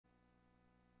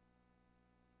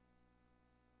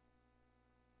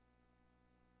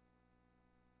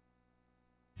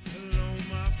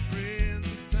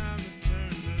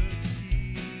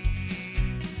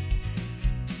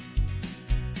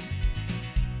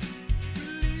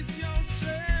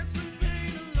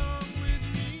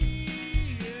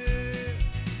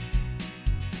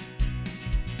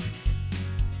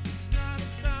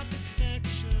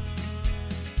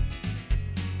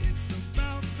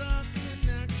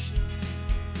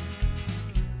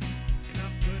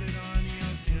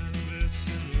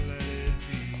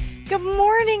Good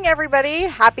morning, everybody.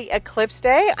 Happy Eclipse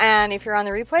Day. And if you're on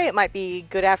the replay, it might be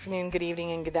good afternoon, good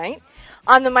evening, and good night.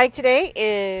 On the mic today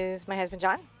is my husband,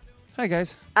 John. Hi,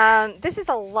 guys. This is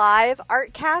a live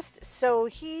art cast, so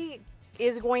he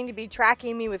is going to be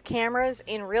tracking me with cameras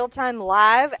in real time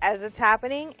live as it's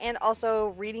happening, and also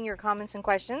reading your comments and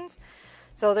questions.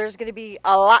 So there's going to be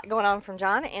a lot going on from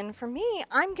John. And for me,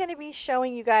 I'm going to be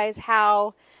showing you guys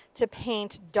how to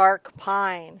paint dark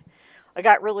pine. I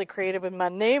got really creative in my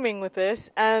naming with this,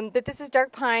 but this is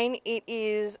dark pine. It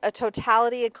is a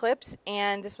totality eclipse,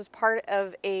 and this was part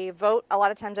of a vote. A lot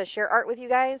of times I share art with you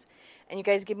guys, and you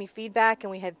guys give me feedback,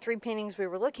 and we had 3 paintings we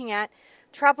were looking at.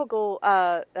 Tropical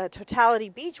Totality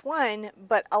Beach won,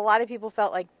 but a lot of people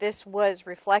felt like this was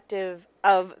reflective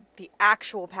of the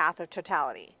actual path of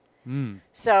totality.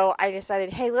 So I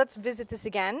decided, hey, let's visit this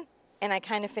again, and I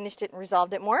kind of finished it and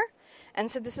resolved it more. And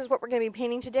so this is what we're going to be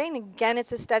painting today. And again,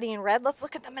 it's a study in red. Let's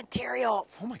look at the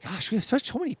materials. Oh my gosh, we have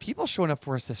so many people showing up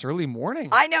for us this early morning.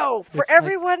 I know. For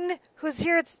everyone who's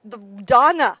here, it's the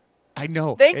Donna. I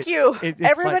know. Thank you.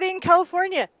 Everybody like... in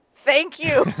California, thank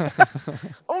you.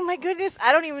 Oh my goodness.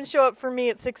 I don't even show up for me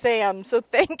at 6 a.m. So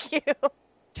thank you.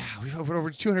 Yeah, we've over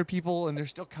 200 people, and they're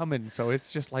still coming. So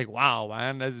it's just like, wow,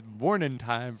 man, that's morning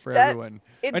time for everyone.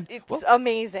 It's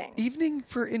amazing. Evening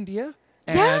for India.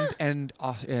 And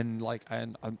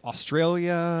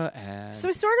Australia, and so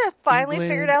we sort of finally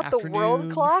figured out the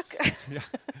world clock. Yeah.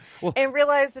 Well, and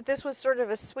realized that this was sort of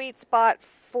a sweet spot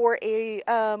for a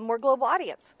more global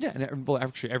audience. Yeah, and well,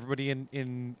 actually, everybody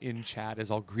in chat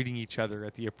is all greeting each other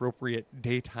at the appropriate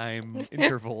daytime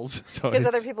intervals. So because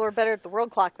other people are better at the world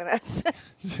clock than us.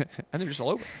 And they're just all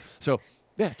over. So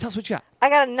yeah, tell us what you got. I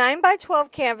got a 9x12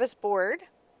 canvas board.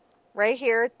 Right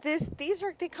here,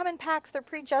 they come in packs. They're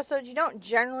pre-gessoed. You don't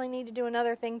generally need to do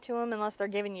another thing to them unless they're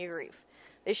giving you grief.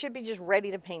 They should be just ready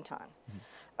to paint on.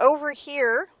 Over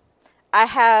here, I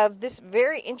have this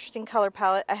very interesting color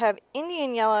palette. I have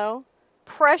Indian yellow,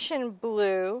 Prussian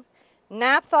blue,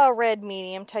 naphtha red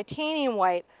medium, titanium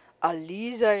white,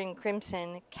 Alizarine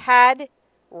crimson, cad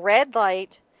red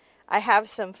light. I have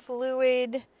some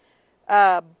fluid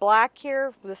black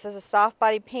here. This is a soft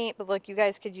body paint, but look, you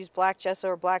guys could use black gesso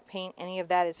or black paint. Any of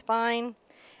that is fine.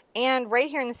 And right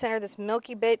here in the center, this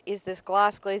milky bit is this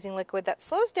gloss glazing liquid that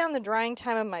slows down the drying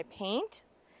time of my paint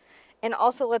and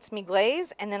also lets me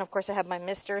glaze. And then of course I have my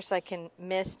mister so I can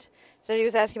mist. Somebody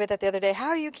was asking about that the other day. How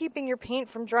are you keeping your paint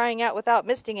from drying out without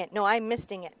misting it? No, I'm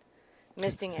misting it.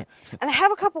 And I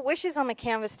have a couple wishes on my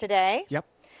canvas today. Yep.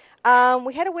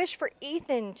 We had a wish for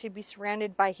Ethan to be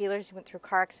surrounded by healers. He went through a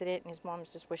car accident, and his mom's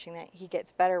just wishing that he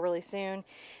gets better really soon.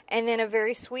 And then a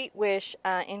very sweet wish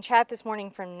in chat this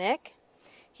morning from Nick.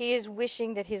 He is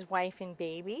wishing that his wife and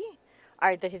baby,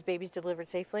 that his baby's delivered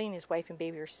safely, and his wife and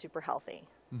baby are super healthy.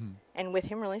 And with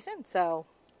him really soon. So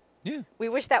yeah, we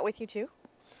wish that with you too.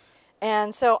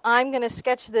 And so I'm going to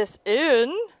sketch this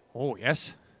in. Oh,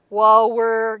 yes. While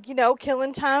we're,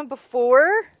 killing time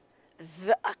before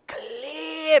the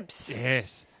eclipse.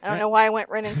 Yes. I don't know why I went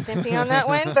Ren and Stimpy on that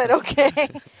one, but okay.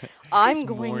 I'm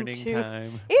going to.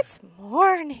 Time. It's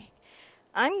morning.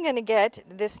 I'm going to get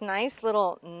this nice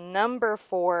little number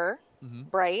 4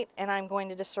 bright, and I'm going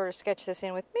to just sort of sketch this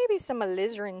in with maybe some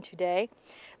alizarin today.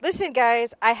 Listen,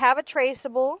 guys, I have a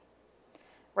traceable,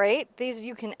 right? These,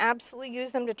 you can absolutely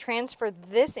use them to transfer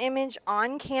this image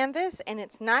on canvas, and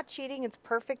it's not cheating. It's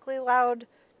perfectly allowed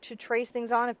to trace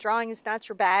things on if drawing is not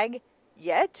your bag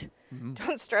yet.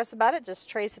 Don't stress about it. Just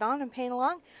trace it on and paint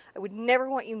along. I would never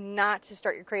want you not to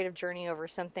start your creative journey over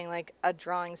something like a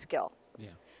drawing skill. Yeah.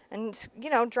 And,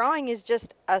 drawing is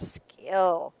just a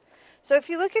skill. So if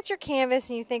you look at your canvas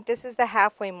and you think this is the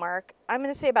halfway mark, I'm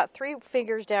going to say about 3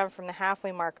 fingers down from the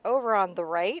halfway mark over on the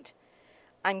right,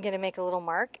 I'm going to make a little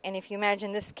mark. And if you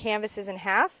imagine this canvas is in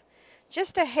half,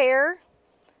 just a hair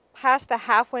past the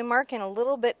halfway mark and a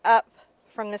little bit up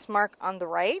from this mark on the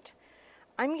right,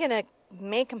 I'm going to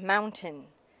make a mountain.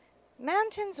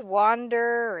 Mountains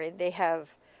wander, or they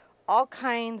have all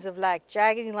kinds of like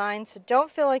jaggedy lines, so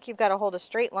don't feel like you've got to hold a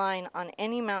straight line on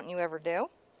any mountain you ever do.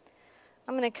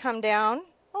 I'm going to come down,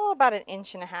 about 1.5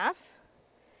 inches,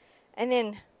 and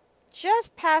then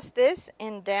just past this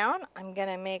and down, I'm going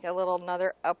to make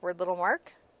another upward little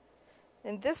mark.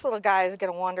 And this little guy is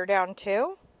going to wander down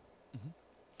too.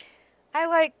 I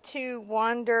like to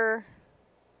wander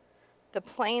the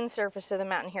plain surface of the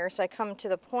mountain here. So I come to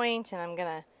the point and I'm going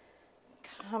to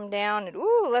come down and,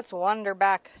 let's wander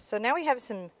back. So now we have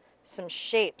some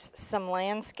shapes, some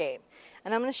landscape.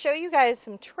 And I'm going to show you guys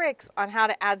some tricks on how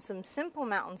to add some simple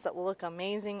mountains that will look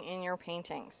amazing in your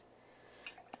paintings.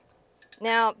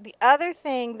 Now, the other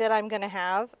thing that I'm going to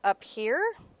have up here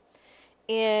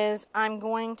is I'm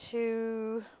going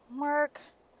to mark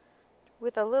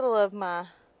with a little of my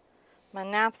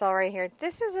naphthol right here.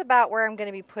 This is about where I'm going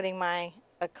to be putting my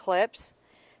Eclipse.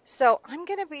 So I'm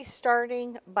going to be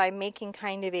starting by making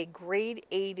kind of a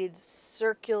gradated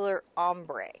circular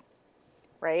ombre,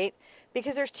 right?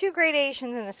 Because there's two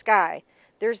gradations in the sky.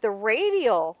 There's the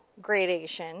radial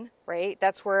gradation, right?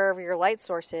 That's wherever your light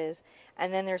source is.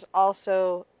 And then there's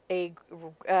also a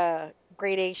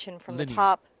gradation from the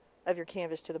top of your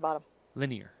canvas to the bottom.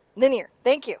 Linear. Linear.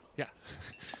 Thank you. Yeah.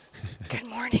 Good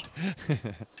morning.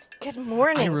 Good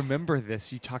morning. I remember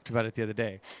this. You talked about it the other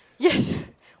day. Yes.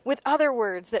 With other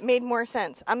words that made more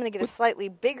sense. I'm going to get a slightly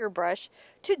bigger brush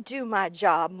to do my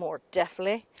job more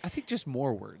deftly. I think just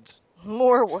more words.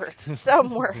 More words.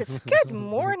 Some words. Good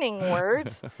morning,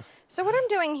 words. So what I'm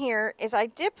doing here is I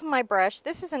dip my brush.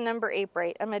 This is a number 8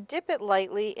 bright. I'm going to dip it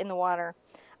lightly in the water.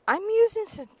 I'm using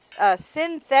a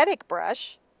synthetic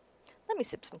brush. Let me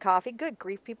sip some coffee. Good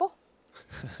grief, people.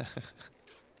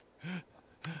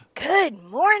 Good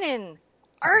morning.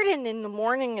 Arting in the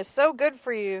morning is so good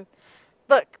for you.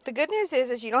 Look, the good news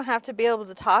is you don't have to be able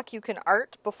to talk. You can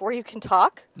art before you can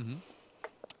talk. Mm-hmm.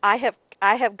 I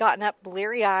have gotten up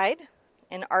bleary-eyed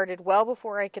and arted well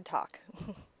before I could talk.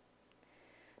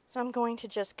 So I'm going to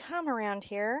just come around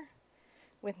here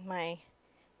with my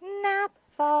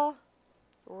naphthol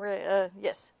red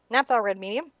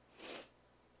medium.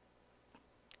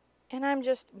 And I'm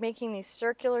just making these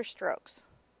circular strokes.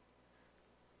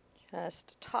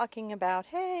 Just talking about,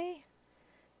 hey,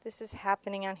 this is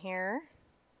happening on here.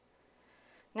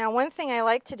 Now, one thing I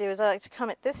like to do is I like to come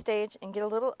at this stage and get a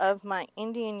little of my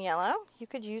Indian yellow. You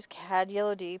could use cad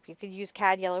yellow deep. You could use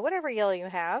cad yellow, whatever yellow you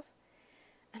have.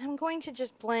 And I'm going to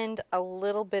just blend a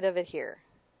little bit of it here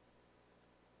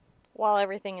while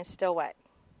everything is still wet,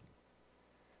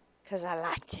 because I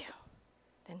like to.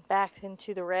 Then back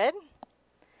into the red.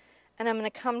 And I'm going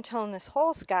to come tone this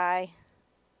whole sky.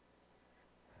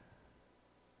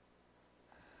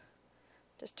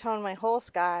 Just tone my whole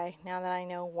sky now that I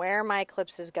know where my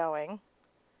Eclipse is going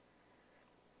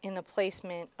in the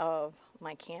placement of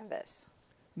my canvas.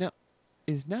 Now,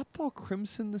 is Naphthol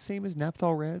Crimson the same as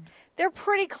Naphthol Red? They're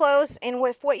pretty close, and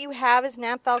with what you have is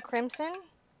Naphthol Crimson.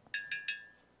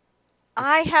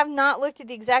 I have not looked at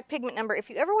the exact pigment number. If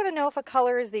you ever want to know if a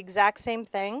color is the exact same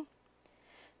thing,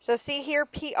 so see here,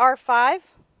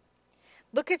 PR5.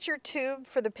 Look at your tube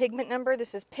for the pigment number.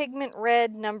 This is pigment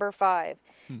red number 5.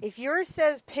 If yours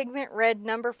says pigment red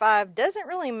number 5, doesn't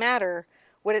really matter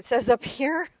what it says up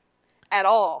here at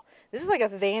all. This is like a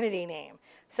vanity name.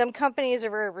 Some companies are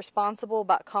very responsible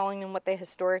about calling them what they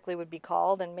historically would be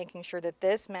called and making sure that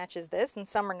this matches this, and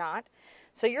some are not.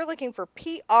 So you're looking for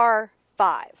PR5.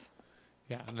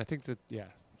 Yeah, and I think that,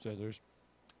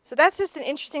 So that's just an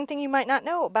interesting thing you might not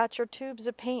know about your tubes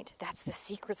of paint. That's the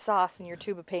secret sauce in your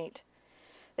tube of paint.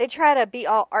 They try to be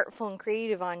all artful and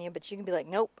creative on you, but you can be like,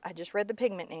 nope, I just read the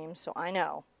pigment names, so I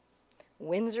know.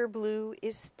 Windsor blue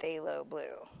is phthalo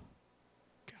blue.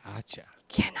 Gotcha.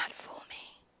 Cannot fool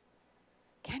me.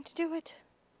 Can't do it.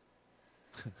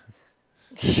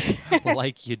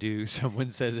 Like you do, someone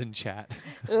says in chat.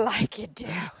 Like you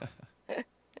do.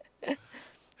 So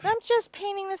I'm just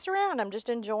painting this around. I'm just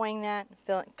enjoying that,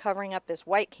 covering up this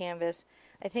white canvas.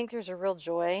 I think there's a real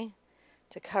joy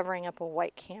to covering up a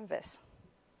white canvas.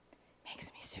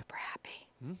 Makes me super happy.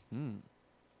 Mm-hmm.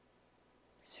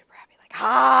 Super happy.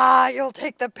 Like, you'll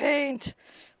take the paint.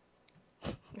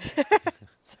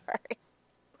 Sorry.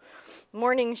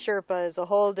 Morning Sherpa is a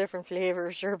whole different flavor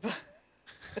of Sherpa.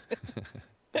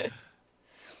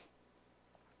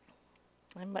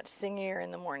 I'm much singier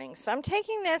in the morning. So I'm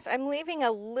taking this, I'm leaving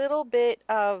a little bit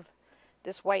of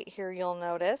this white here, you'll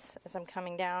notice, as I'm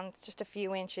coming down. It's just a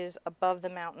few inches above the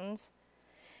mountains.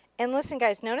 And listen,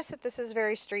 guys, notice that this is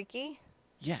very streaky.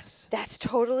 Yes. That's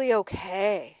totally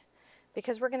okay,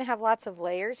 because we're going to have lots of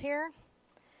layers here.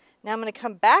 Now I'm going to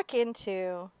come back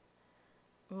into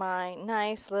my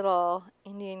nice little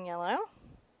Indian yellow.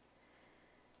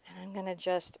 And I'm going to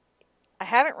just, I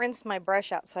haven't rinsed my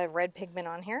brush out, so I have red pigment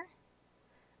on here.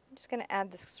 I'm just going to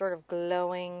add this sort of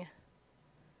glowing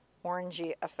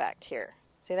orangey effect here.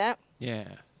 See that? Yeah.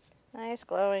 Nice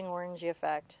glowing orangey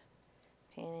effect.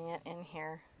 Painting it in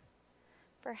here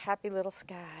for a happy little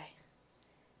sky.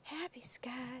 Happy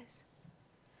skies.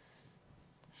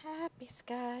 Happy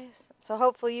skies. So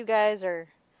hopefully you guys are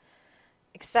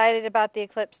excited about the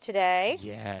eclipse today.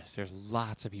 Yes, there's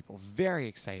lots of people very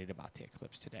excited about the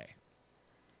eclipse today.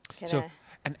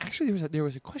 And actually, there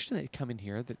was a question that had come in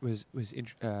here that was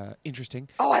interesting.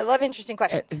 Oh, I love interesting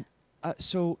questions.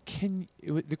 So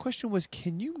the question was,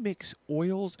 can you mix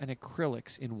oils and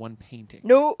acrylics in one painting?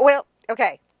 No, well,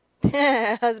 okay.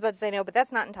 I was about to say no, but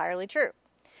that's not entirely true.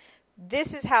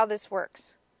 This is how this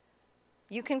works.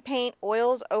 You can paint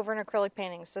oils over an acrylic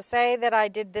painting. So say that I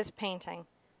did this painting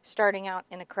starting out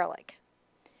in acrylic.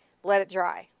 Let it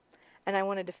dry. And I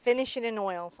wanted to finish it in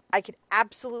oils. I could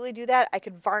absolutely do that. I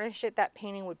could varnish it. That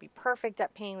painting would be perfect.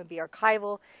 That painting would be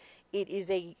archival. It is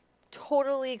a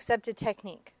totally accepted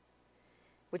technique.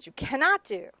 What you cannot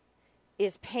do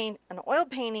is paint an oil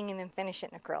painting and then finish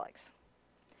it in acrylics.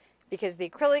 Because the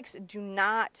acrylics do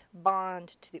not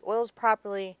bond to the oils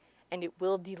properly, and it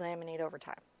will delaminate over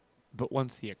time. But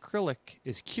once the acrylic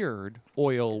is cured,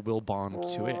 oil will bond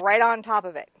to it. Right on top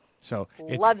of it. So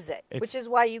loves it, which is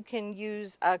why you can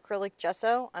use acrylic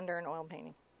gesso under an oil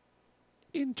painting.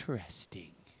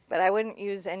 Interesting. But I wouldn't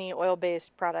use any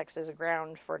oil-based products as a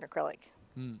ground for an acrylic.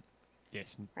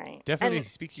 Yes. Right. Definitely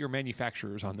speak to your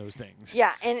manufacturers on those things.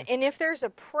 Yeah, and if there's a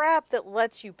prep that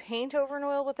lets you paint over an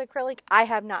oil with acrylic, I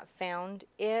have not found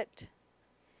it.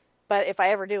 But if I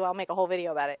ever do, I'll make a whole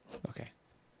video about it. Okay.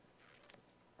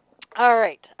 All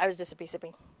right. I was just sippy.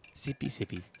 Sippy,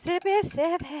 sippy. Sippy,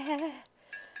 sippy.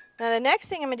 Now the next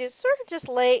thing I'm going to do is sort of just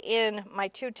lay in my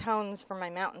 2 tones for my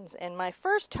mountains. And my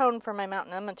first tone for my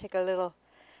mountain, I'm going to take a little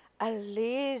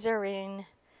Alizarine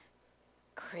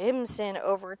Crimson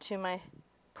over to my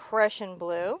Prussian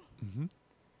blue.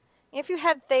 If you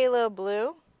had phthalo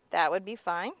blue, that would be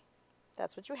fine.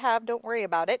 That's what you have. Don't worry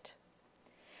about it.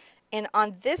 And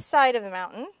on this side of the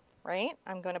mountain, right,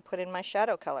 I'm going to put in my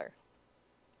shadow color.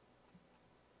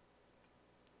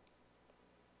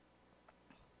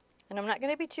 And I'm not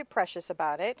going to be too precious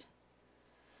about it,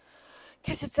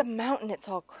 because it's a mountain, it's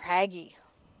all craggy.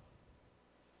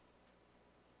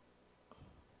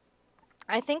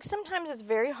 I think sometimes it's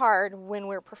very hard when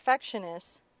we're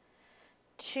perfectionists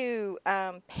to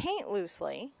paint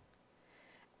loosely.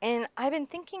 And I've been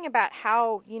thinking about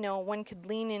how, you know, one could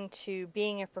lean into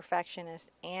being a perfectionist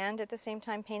and at the same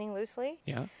time painting loosely.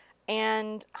 Yeah.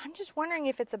 And I'm just wondering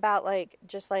if it's about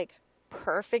just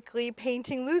perfectly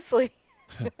painting loosely.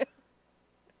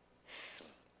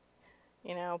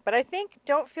 You know, but I think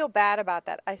don't feel bad about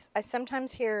that. I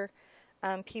sometimes hear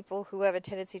people who have a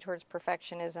tendency towards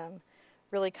perfectionism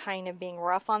really kind of being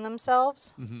rough on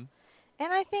themselves.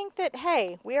 And I think that,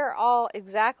 hey, we are all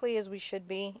exactly as we should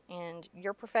be, and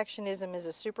your perfectionism is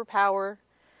a superpower.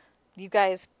 You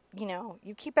guys, you know,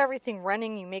 you keep everything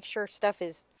running. You make sure stuff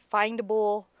is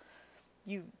findable.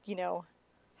 You know,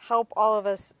 help all of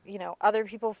us, you know, other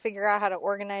people figure out how to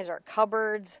organize our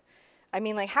cupboards. I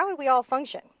mean, how would we all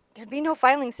function? There'd be no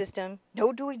filing system,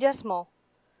 no Dewey Decimal,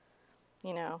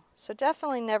 you know. So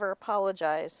definitely never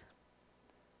apologize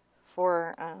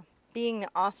for being the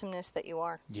awesomeness that you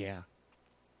are. Yeah.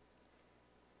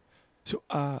 So,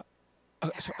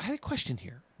 so I had a question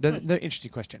here. The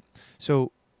interesting question.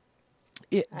 So,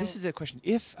 this is a question.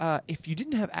 If you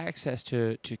didn't have access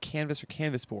to canvas or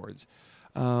canvas boards,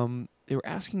 they were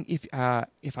asking if I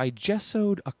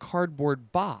gessoed a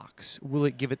cardboard box, will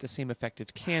it give it the same effect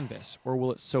as canvas, or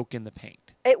will it soak in the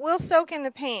paint? It will soak in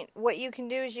the paint. What you can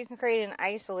do is you can create an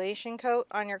isolation coat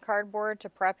on your cardboard to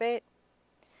prep it.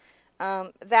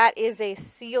 That is a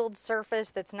sealed surface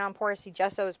that's non-porous. See,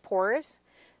 gesso is porous,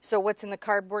 so what's in the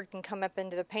cardboard can come up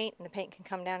into the paint, and the paint can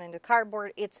come down into the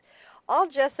cardboard. It's all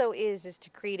gesso is to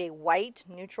create a white,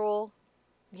 neutral,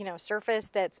 you know, surface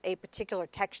that's a particular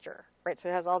texture, right? So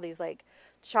it has all these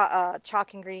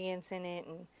chalk ingredients in it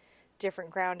and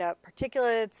different ground up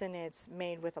particulates, and it's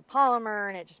made with a polymer,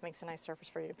 and it just makes a nice surface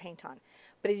for you to paint on.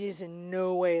 But it is in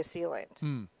no way a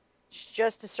sealant. It's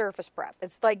just a surface prep.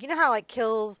 It's you know how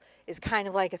Kills is kind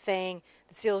of like a thing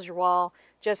that seals your wall.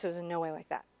 Gesso's in no way like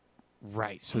that.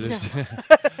 Right. So there's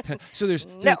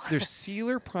there's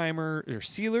sealer primer, there's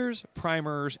sealers,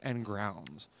 primers, and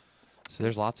grounds. So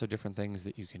there's lots of different things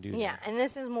that you can do. Yeah, and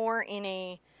this is more in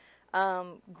a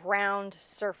ground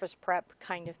surface prep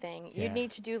kind of thing. Yeah. You'd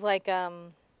need to do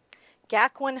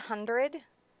GAC 100,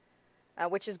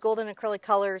 which is Golden Acrylic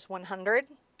Colors 100.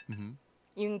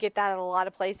 You can get that at a lot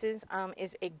of places.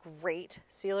 Is a great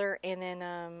sealer. And then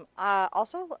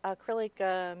also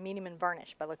Acrylic Medium and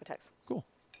Varnish by Liquitex. Cool.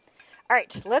 All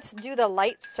right, let's do the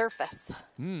light surface.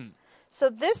 So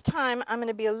this time I'm going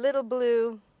to be a little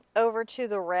blue over to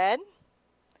the red.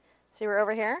 See, we're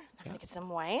over here. I'm going to get some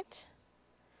white.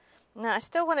 Now, I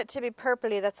still want it to be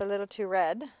purpley. That's a little too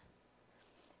red.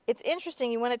 It's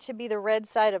interesting. You want it to be the red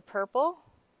side of purple,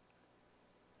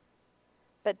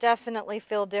 but definitely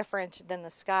feel different than the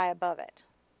sky above it.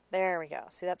 There we go.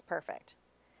 See, that's perfect.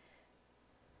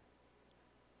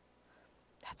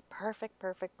 That's perfect,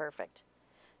 perfect, perfect.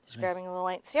 Just grabbing a little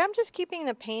white. See, I'm just keeping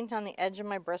the paint on the edge of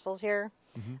my bristles here.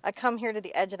 I come here to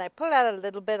the edge and I pull out a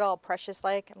little bit all precious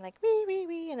like. I'm like, wee, wee,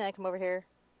 wee, and then I come over here.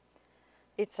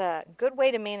 It's a good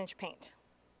way to manage paint.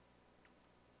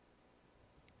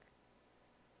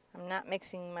 I'm not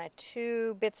mixing my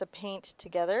two bits of paint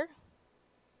together.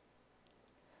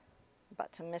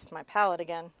 About to miss my palette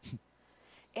again.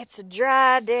 It's a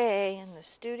dry day in the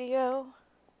studio.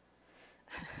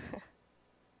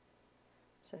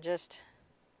 So just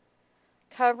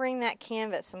covering that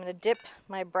canvas. I'm going to dip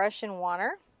my brush in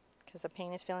water because the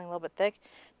paint is feeling a little bit thick.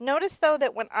 Notice though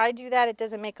that when I do that, it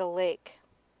doesn't make a lake.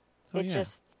 It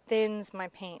just thins my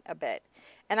paint a bit.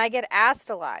 And I get asked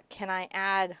a lot, can I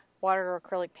add water to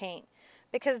acrylic paint?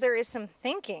 Because there is some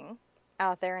thinking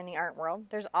out there in the art world.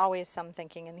 There's always some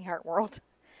thinking in the art world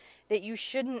that you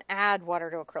shouldn't add water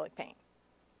to acrylic paint.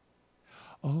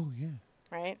 Oh, yeah.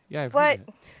 Right? Yeah, I've heard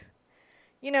that.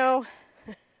 You know,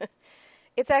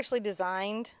 it's actually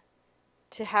designed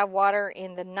to have water,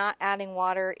 and the not adding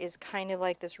water is kind of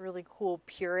like this really cool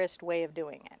purist way of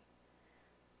doing it.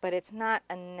 But it's not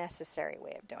a necessary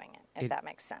way of doing it, if that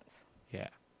makes sense. Yeah.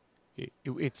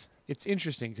 It's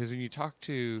interesting because when you talk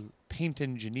to paint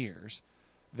engineers,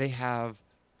 they have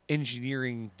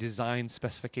engineering design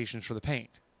specifications for the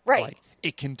paint. Right. Like,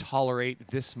 it can tolerate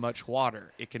this much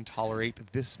water. It can tolerate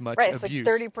this much abuse.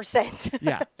 Right, it's like 30%.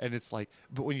 Yeah, and it's like,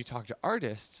 but when you talk to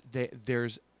artists,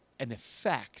 there's an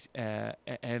effect,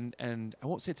 and I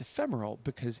won't say it's ephemeral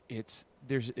because it's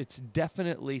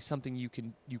definitely something you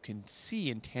can see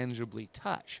and tangibly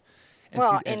touch. And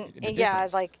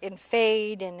like in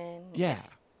fade and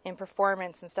in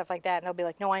performance and stuff like that, and they'll be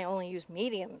like, no, I only use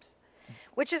mediums,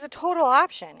 which is a total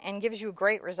option and gives you a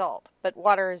great result. But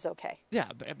water is okay. Yeah,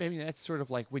 but I mean that's sort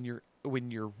of like when you're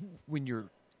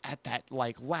at that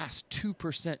like last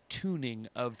 2% tuning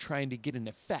of trying to get an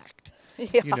effect.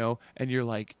 Yeah. You know, and you're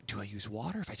like, do I use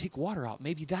water? If I take water out,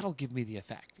 maybe that'll give me the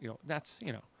effect. You know, that's,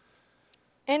 you know.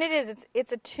 And it is.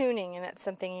 It's a tuning, and it's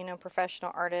something, you know,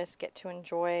 professional artists get to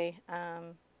enjoy,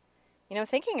 you know,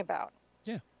 thinking about.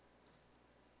 Yeah.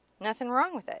 Nothing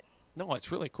wrong with it. No,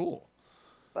 it's really cool.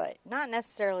 But not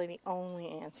necessarily the only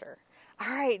answer. All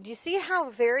right. Do you see how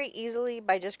very easily,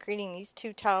 by just creating these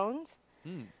two tones,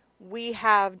 we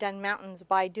have done mountains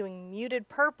by doing muted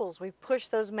purples? We push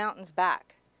those mountains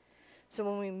back. So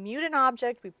when we mute an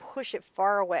object, we push it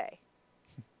far away.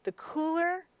 The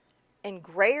cooler and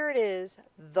grayer it is,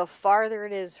 the farther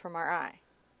it is from our eye.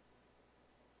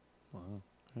 Wow.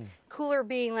 Cooler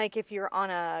being like if you're on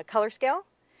a color scale,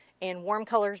 and warm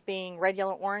colors being red,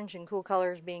 yellow, orange, and cool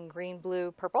colors being green,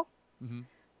 blue, purple.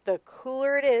 The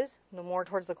cooler it is, the more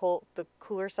towards the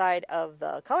cooler side of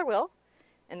the color wheel,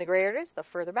 and the grayer it is, the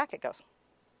further back it goes.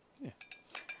 Yeah.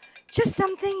 Just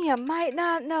something you might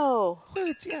not know.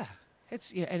 Well,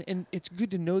 and it's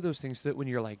good to know those things so that when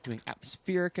you're like doing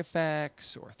atmospheric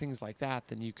effects or things like that,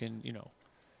 then you can, you know,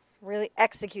 really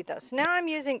execute those. So now I'm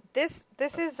using this.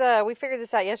 This is we figured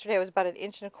this out yesterday. It was about 1.25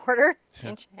 inches,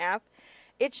 inch and a half.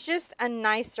 It's just a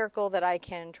nice circle that I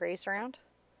can trace around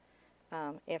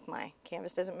if my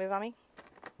canvas doesn't move on me.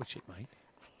 Which it might.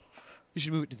 You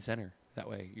should move it to the center. That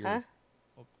way you're. Huh?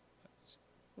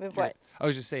 Move what? I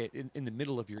was just saying, in the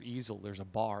middle of your easel, there's a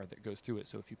bar that goes through it.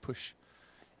 So if you push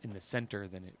in the center,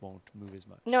 then it won't move as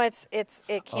much. No, it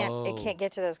can't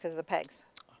get to those because of the pegs.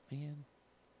 Oh, man.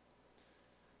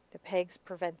 The pegs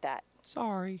prevent that.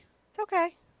 Sorry. It's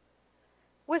okay.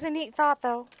 Was a neat thought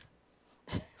though.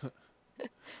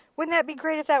 Wouldn't that be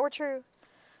great if that were true?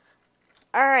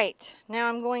 All right, now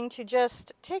I'm going to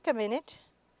just take a minute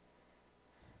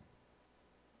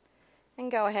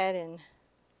and go ahead and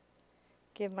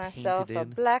give myself a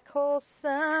black hole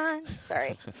sun.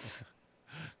 Sorry.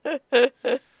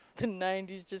 The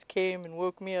 90s just came and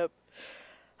woke me up.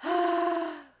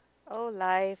 Oh,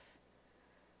 life.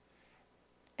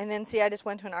 And then, see, I just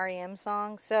went to an REM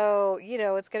song. So, you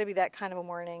know, it's going to be that kind of a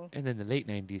morning. And then the late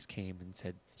 90s came and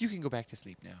said, you can go back to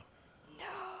sleep now.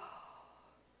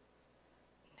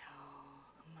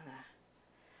 I'm going to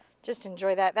just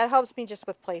enjoy that. That helps me just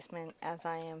with placement as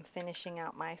I am finishing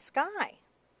out my sky.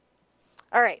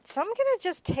 All right, so I'm going to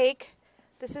just take...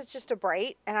 This is just a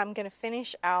bright, and I'm going to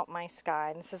finish out my sky.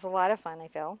 And this is a lot of fun, I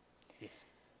feel. Yes.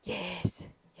 Yes.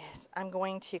 Yes. I'm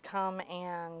going to come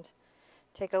and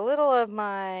take a little of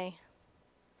my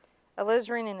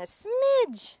alizarin and a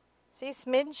smidge. See,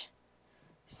 smidge?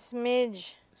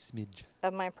 Smidge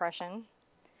of my Prussian.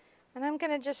 And I'm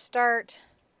going to just start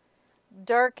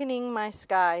darkening my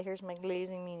sky. Here's my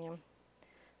glazing medium.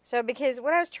 So, because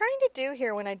what I was trying to do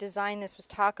here when I designed this was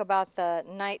talk about the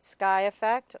night sky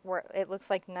effect, where it looks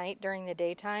like night during the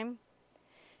daytime.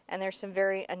 And there's some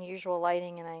very unusual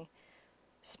lighting, and I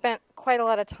spent quite a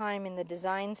lot of time in the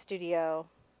design studio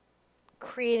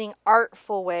creating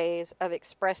artful ways of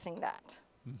expressing that.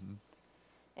 Mm-hmm.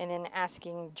 And then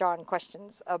asking John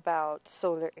questions about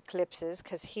solar eclipses,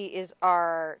 because he is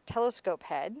our telescope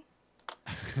head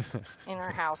in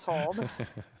our household.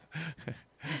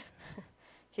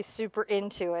 He's super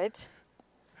into it.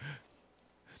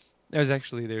 I was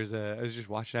just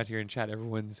watching out here in chat.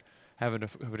 Everyone's having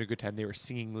a good time. They were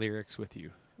singing lyrics with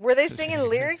you. Were they singing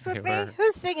lyrics with They me? were.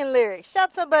 Who's singing lyrics?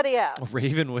 Shout somebody out. Well,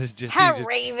 Raven was just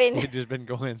Raven. He had just been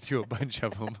going through a bunch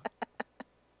of them.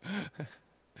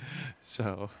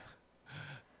 So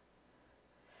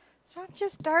I'm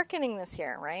just darkening this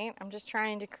here, right? I'm just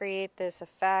trying to create this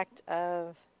effect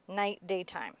of night,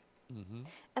 daytime. mm-hmm.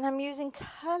 And I'm using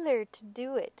color to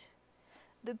do it.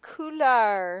 The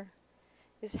cooler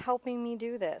is helping me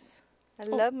do this. I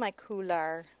love my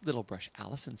cooler. Little Brush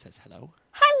Allison says hello.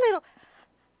 Hi, little.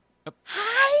 Oh.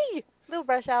 Hi, little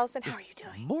Brush Allison. How are you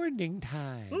doing? Morning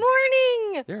time.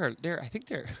 Morning. I think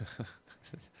they're.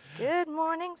 Good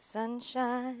morning,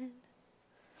 sunshine.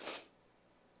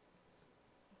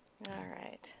 All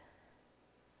right.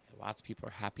 Lots of people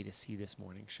are happy to see this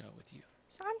morning show with you.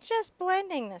 So I'm just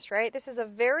blending this, right? This is a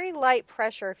very light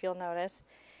pressure, if you'll notice.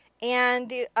 And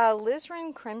the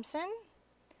Alizarine Crimson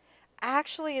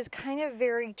actually is kind of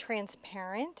very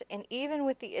transparent. And even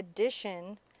with the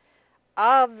addition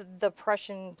of the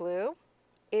Prussian blue,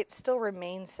 it still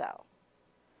remains so.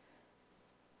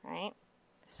 Right?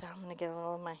 So I'm going to get a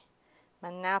little of my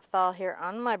naphthol here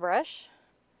on my brush.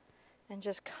 And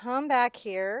just come back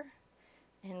here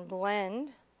and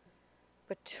blend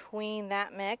between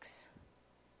that mix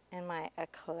and my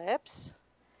Eclipse.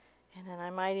 And then I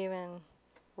might even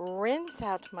rinse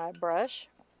out my brush,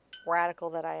 radical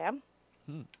that I am,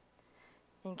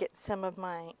 and get some of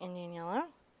my Indian yellow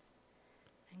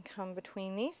and come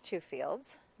between these two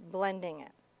fields, blending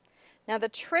it. Now the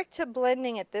trick to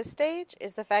blending at this stage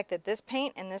is the fact that this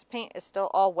paint and this paint is still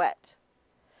all wet.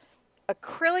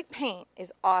 Acrylic paint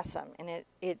is awesome, and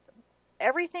it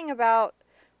everything about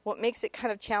what makes it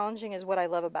kind of challenging is what I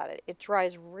love about it. It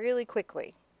dries really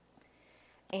quickly.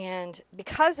 And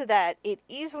because of that, it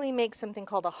easily makes something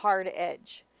called a hard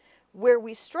edge. Where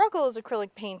we struggle as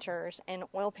acrylic painters and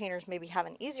oil painters maybe have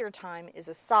an easier time is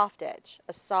a soft edge,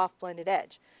 a soft blended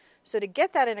edge. So to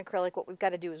get that in acrylic, what we've got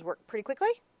to do is work pretty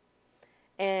quickly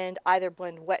and either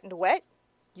blend wet into wet,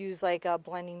 use like a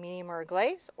blending medium or a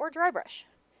glaze, or dry brush.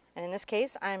 And in this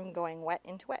case, I'm going wet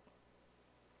into wet.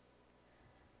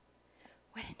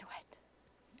 Wet into wet.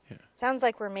 Yeah. Sounds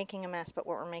like we're making a mess, but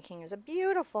what we're making is a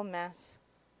beautiful mess.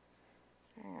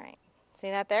 All right. See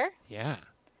that there? Yeah.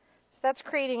 So that's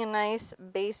creating a nice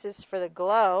basis for the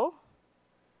glow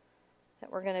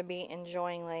that we're going to be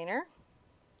enjoying later.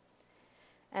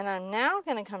 And I'm now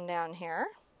going to come down here.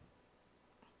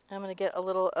 I'm going to get a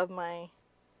little of my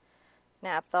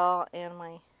naphthol and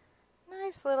my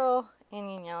nice little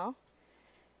Indian yellow.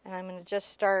 And I'm going to just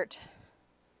start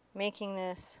making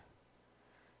this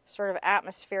sort of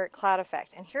atmospheric cloud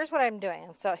effect. And here's what I'm doing.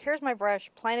 So here's my brush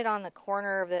planted on the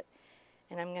corner of it.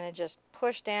 And I'm going to just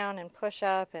push down and push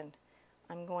up, and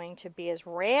I'm going to be as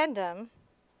random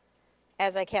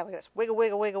as I can. Look at this. Wiggle,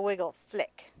 wiggle, wiggle, wiggle,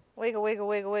 flick. Wiggle, wiggle,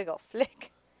 wiggle, wiggle,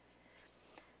 flick.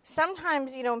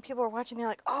 Sometimes, you know, when people are watching, they're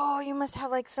like, oh, you must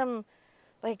have like some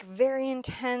like very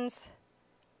intense,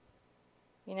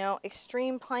 you know,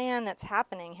 extreme plan that's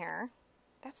happening here.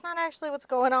 That's not actually what's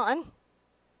going on.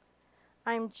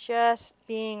 I'm just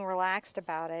being relaxed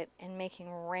about it and making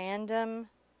random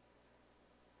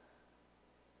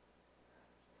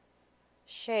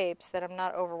shapes that I'm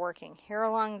not overworking. Here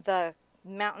along the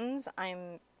mountains,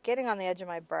 I'm getting on the edge of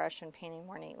my brush and painting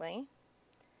more neatly.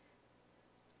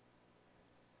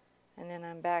 And then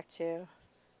I'm back to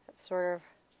that sort of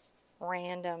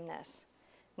randomness.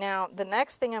 Now, the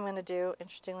next thing I'm going to do,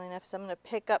 interestingly enough, is I'm going to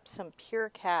pick up some Pure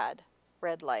Cad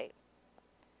red light.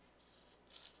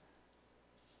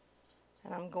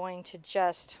 And I'm going to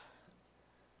just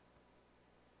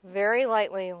very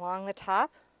lightly along the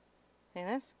top, see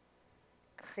this?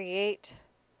 Create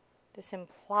this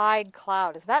implied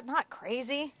cloud. Is that not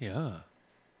crazy? Yeah.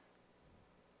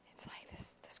 It's like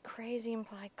this crazy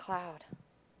implied cloud.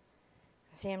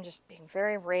 See, I'm just being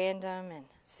very random and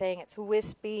saying it's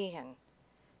wispy and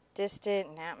distant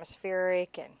and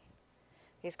atmospheric, and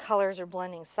these colors are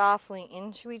blending softly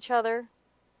into each other,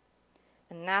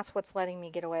 and that's what's letting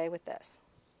me get away with this.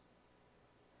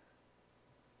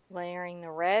 Layering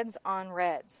the reds on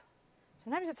reds.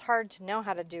 Sometimes it's hard to know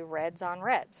how to do reds on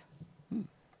reds.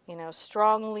 You know,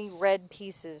 strongly red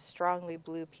pieces, strongly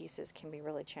blue pieces can be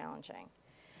really challenging.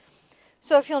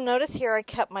 So if you'll notice here, I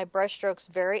kept my brush strokes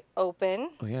very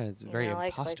open. Oh yeah, it's very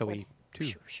impasto-y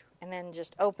too. And then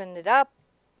just opened it up.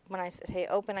 When I say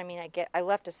open, I mean I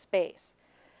left a space.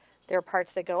 There are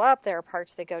parts that go up, there are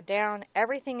parts that go down.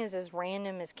 Everything is as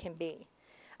random as can be.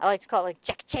 I like to call it like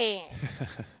Jackie Chan.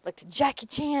 Like to Jackie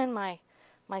Chan my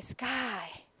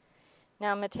sky.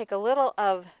 Now I'm going to take a little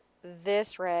of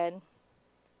this red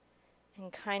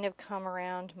and kind of come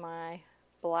around my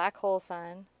black hole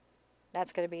sun.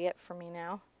 That's going to be it for me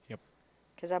now. Yep.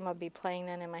 Because I'm going to be playing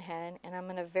that in my head. And I'm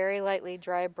going to very lightly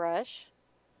dry brush.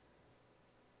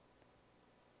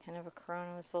 Kind of a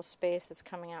corona, this little space that's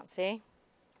coming out, see?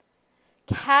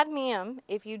 Cadmium,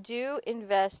 if you do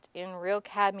invest in real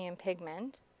cadmium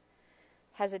pigment,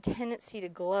 has a tendency to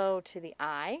glow to the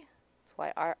eye. That's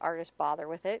why artists bother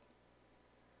with it.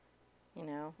 You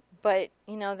know, but,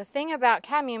 you know, the thing about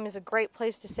cadmium is a great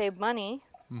place to save money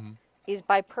is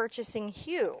by purchasing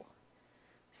hue.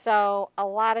 So a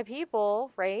lot of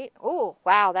people, right? Oh,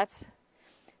 wow, that's...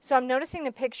 So I'm noticing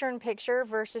the picture-in-picture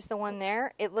versus the one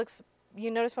there. It looks... You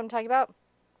notice what I'm talking about?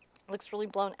 It looks really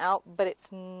blown out, but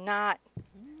it's not...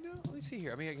 No, let me see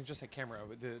here. I mean, I can just say camera.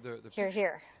 The Here. You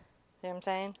know what I'm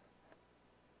saying?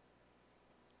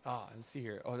 Ah, let's see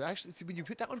here. Oh, actually, see, when you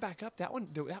put that one back up, that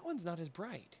one's not as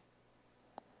bright.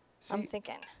 See, I'm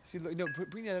thinking. See, look, no,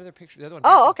 bring that other picture. The other one.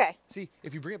 Oh, okay. See,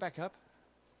 if you bring it back up,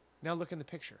 now look in the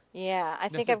picture. Yeah, I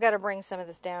think I've got to bring some of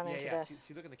this down into this.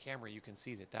 See, look in the camera. You can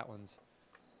see that one's...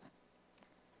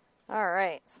 All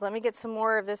right, so let me get some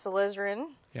more of this alizarin.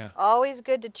 Yeah. Always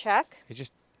good to check. It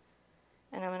just...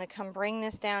 And I'm going to come bring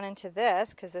this down into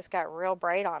this because this got real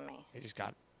bright on me. It just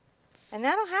got... And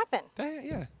that'll happen.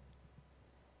 Yeah.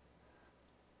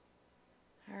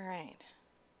 All right.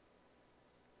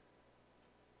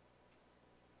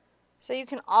 So you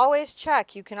can always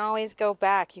check. You can always go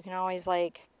back. You can always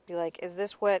be like, is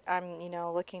this what I'm,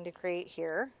 looking to create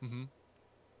here? Mm-hmm.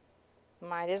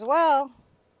 Might as well.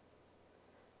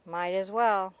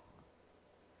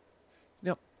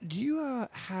 Now, do you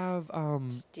have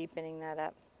just deepening that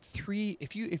up.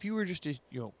 If you were just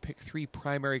to pick 3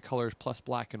 primary colors plus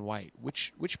black and white,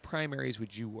 which primaries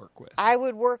would you work with? I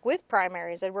would work with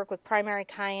primaries. I'd work with primary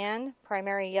cayenne,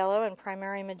 primary yellow, and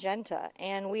primary magenta.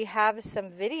 And we have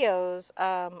some videos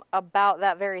about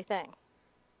that very thing.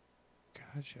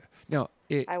 Gotcha. Now,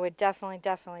 I would definitely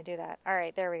do that. All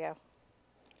right, there we go.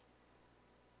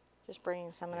 Just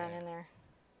bringing some of that in there.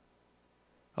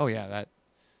 Oh yeah, that.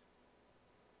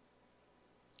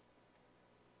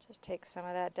 Just take some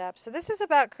of that depth. So this is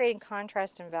about creating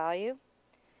contrast and value.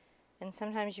 And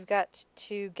sometimes you've got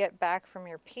to get back from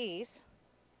your piece,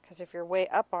 because if you're way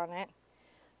up on it,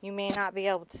 you may not be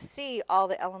able to see all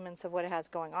the elements of what it has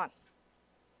going on.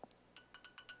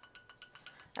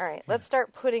 All right, let's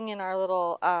start putting in our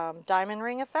little diamond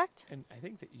ring effect. And I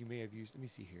think that you may have used, let me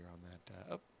see here on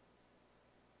that.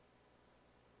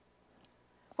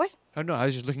 What? Oh no, I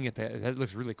was just looking at that. That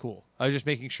looks really cool. I was just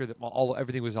making sure that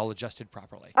everything was all adjusted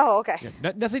properly. Oh, okay.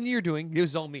 Yeah, nothing you're doing. It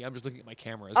was all me. I'm just looking at my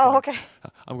camera. Oh, okay.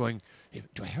 I'm going, hey,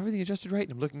 do I have everything adjusted right?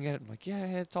 And I'm looking at it. I'm like, yeah,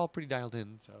 it's all pretty dialed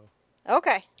in. So.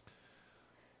 Okay.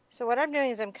 So what I'm doing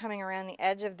is I'm coming around the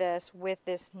edge of this with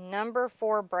this number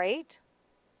 4 bright.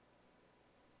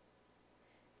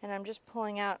 And I'm just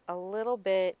pulling out a little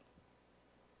bit.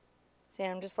 See,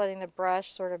 I'm just letting the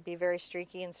brush sort of be very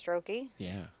streaky and strokey.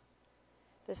 Yeah.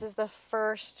 This is the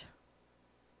first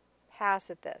pass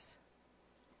at this.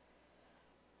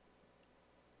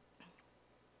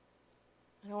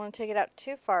 I don't want to take it out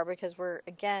too far because we're,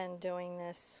 again, doing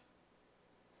this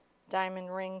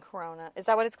diamond ring corona. Is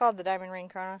that what it's called, the diamond ring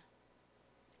corona?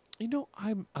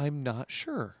 I'm not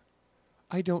sure.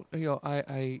 I don't,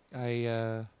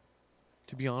 to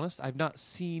be honest, I've not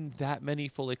seen that many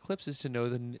full eclipses to know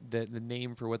the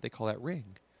name for what they call that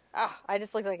ring. Oh, I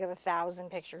just looked like 1,000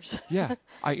 pictures. Yeah,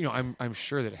 I'm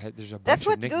sure that there's a bunch That's of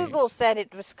what nicknames. Google said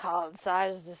it was called, so I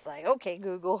was just like, okay,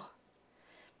 Google.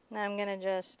 Now I'm going to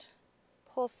just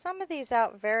pull some of these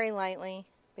out very lightly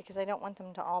because I don't want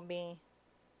them to all be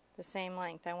the same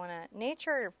length.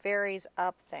 Nature varies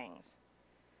up things.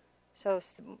 So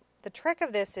the trick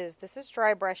of this is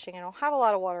dry brushing, and I'll have a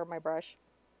lot of water in my brush.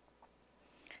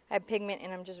 I have pigment,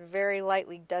 and I'm just very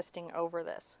lightly dusting over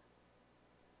this.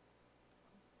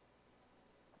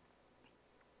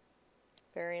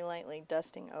 Very lightly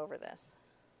dusting over this.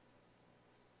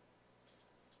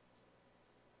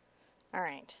 All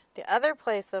right, the other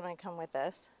place I'm going to come with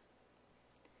this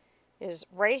is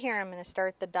right here. I'm going to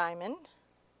start the diamond,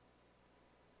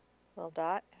 little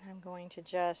dot, and I'm going to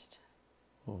just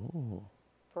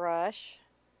brush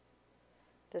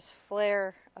this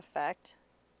flare effect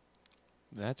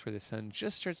That's where the sun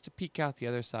just starts to peek out the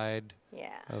other side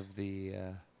Yeah. of the...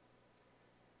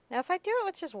 Now, if I do it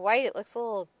with just white, it looks a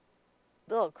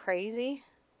little crazy.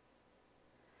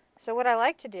 So what I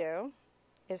like to do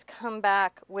is come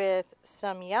back with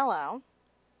some yellow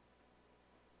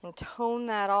and tone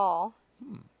that all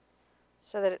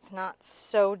so that it's not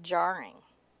so jarring.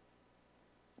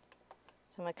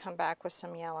 So I'm going to come back with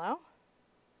some yellow.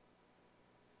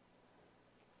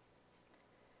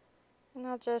 And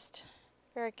I'll just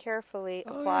very carefully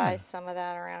apply some of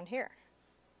that around here.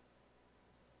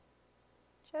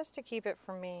 Just to keep it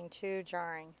from being too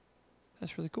jarring.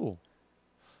 That's really cool.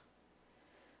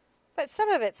 But some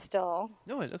of it's still...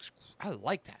 No, it looks... I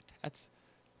like that.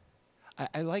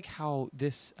 I like how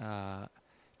this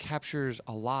captures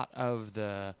a lot of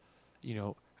the, you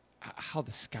know, how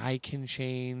the sky can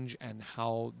change and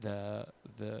how the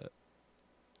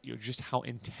you know, just how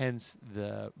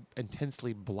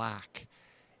intensely black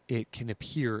it can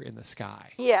appear in the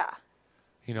sky. Yeah.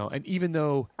 You know, and even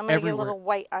though I'm going to get a little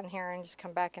white on here and just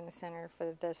come back in the center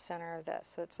for the center of this.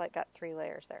 So it's like got 3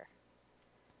 layers there.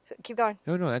 So keep going.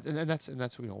 No, that's you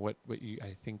know what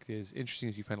I think is interesting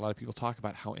is you find a lot of people talk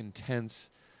about how intensely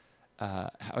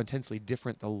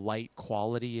different the light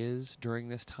quality is during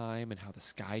this time and how the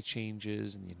sky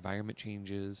changes and the environment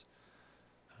changes.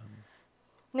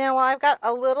 Now, while I've got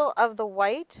a little of the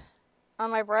white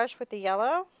on my brush with the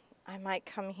yellow, I might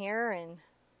come here and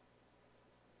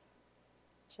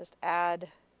just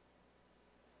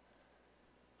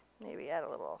maybe add a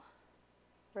little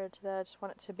red to that. I just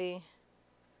want it to be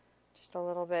just a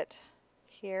little bit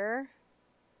here.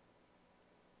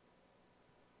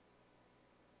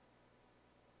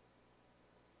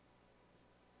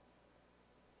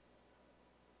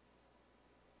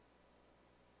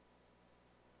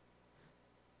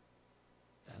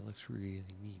 That looks really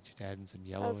neat. Just adding some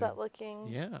yellow. How's that looking?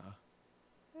 Yeah.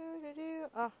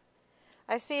 Oh,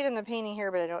 I see it in the painting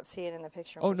here, but I don't see it in the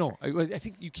picture. Oh, no. I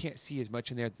think you can't see as much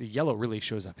in there. The yellow really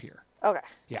shows up here. Okay.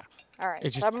 Yeah. All right.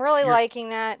 It's So just- I'm really liking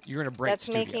that. You're in a bright That's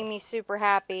studio. making me super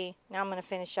happy. Now I'm going to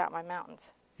finish out my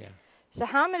mountains. Yeah. So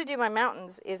how I'm going to do my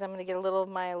mountains is I'm going to get a little of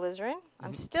my alizarin.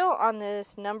 I'm still on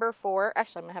this number 4.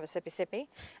 Actually, I'm going to have a sippy.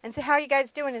 And so how are you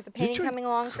guys doing? Is the painting coming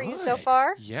along for you so Good.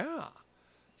 far? Yeah.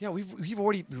 Yeah, we've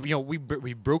already, you know,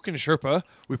 we've broken Sherpa.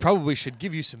 We probably should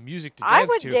give you some music to dance I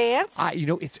would to. dance. You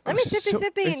know, it's Let me so,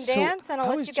 sippy and it's so- dance, and I'll I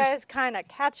let was you just- guys kind of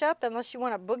catch up unless you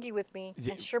want to boogie with me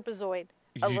and Sherpazoid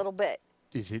a little bit.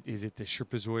 Is it the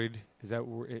Sherpazoid? Is that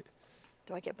where it?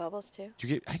 Do I get bubbles too? Do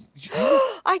you get?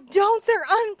 I don't. They're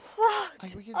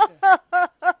unplugged. We can,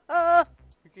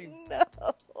 No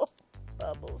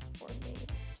bubbles for me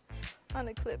on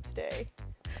Eclipse Day.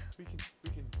 we can.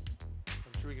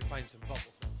 I'm sure we can find some bubbles.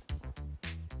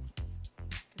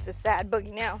 It's a sad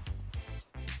boogie now.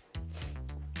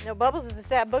 No, Bubbles is a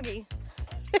sad boogie.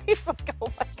 He's like, oh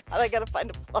my God, I gotta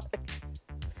find a plug.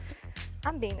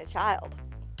 I'm being a child.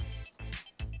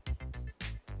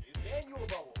 Manual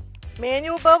bubbles.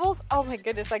 Manual bubbles? Oh my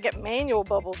goodness, I get manual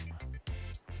bubbles.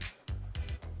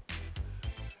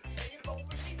 Bubble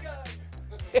machine gun.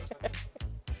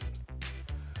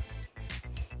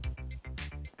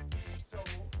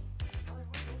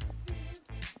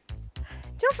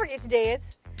 Don't forget to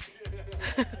dance.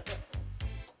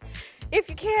 If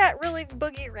you can't really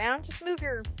boogie around, just move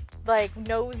your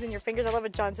nose and your fingers. I love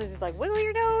what John says. He's like, wiggle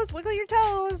your nose, wiggle your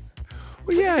toes.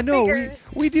 Well, yeah, no, fingers.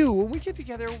 we do. When we get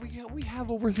together, we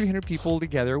have over 300 people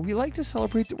together. We like to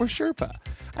celebrate that we're Sherpa.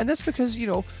 And that's because, you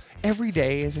know, every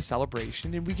day is a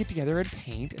celebration and we get together and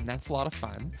paint, and that's a lot of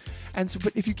fun. And so,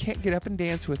 but if you can't get up and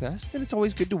dance with us, then it's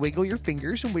always good to wiggle your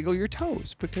fingers and wiggle your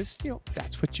toes because, you know,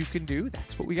 that's what you can do.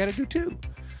 That's what we got to do too.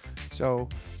 So,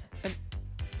 and,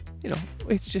 you know,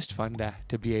 it's just fun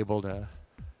to be able to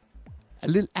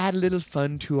add a little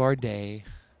fun to our day.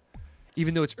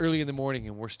 Even though it's early in the morning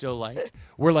and we're still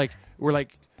we're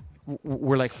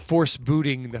force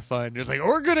booting the fun. It's like,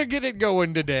 we're going to get it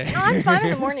going today. No, I'm fine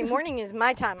in the morning. Morning is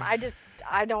my time.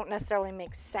 I don't necessarily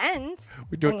make sense.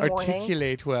 We don't in the morning.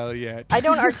 articulate well yet. I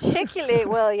don't articulate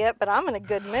well yet, but I'm in a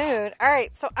good mood. All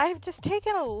right, so I've just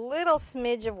taken a little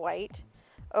smidge of white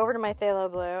over to my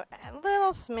phthalo blue, and a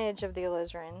little smidge of the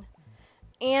alizarin,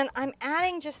 and I'm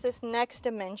adding just this next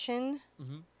dimension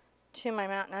to my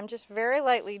mountain. I'm just very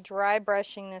lightly dry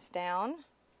brushing this down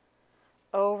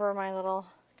over my little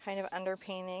kind of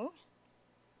underpainting.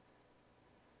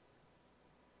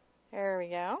 There we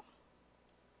go.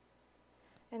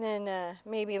 And then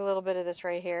maybe a little bit of this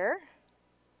right here.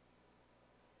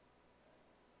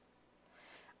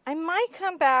 I might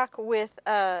come back with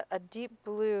a deep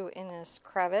blue in this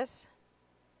crevice.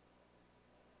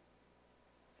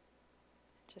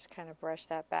 just kind of brush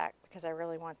that back because I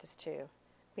really want this to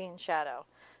be in shadow.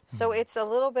 So it's a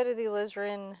little bit of the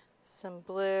alizarin, some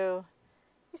blue,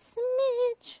 a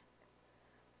smidge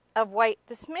of white.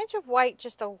 The smidge of white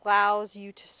just allows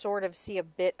you to sort of see a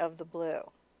bit of the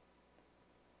blue.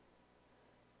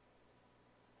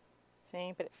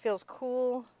 See, but it feels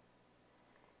cool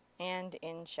and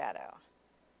in shadow.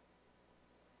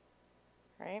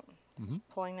 Right?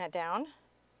 Pulling that down.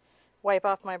 Wipe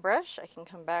off my brush. I can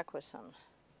come back with some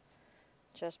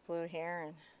just blue here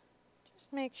and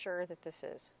just make sure that this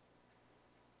is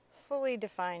fully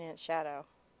defined in its shadow.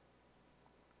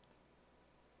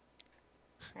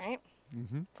 Right?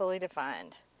 Fully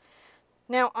defined.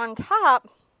 Now on top,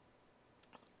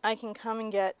 I can come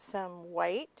and get some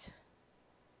white,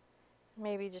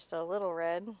 maybe just a little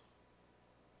red.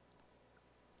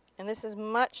 And this is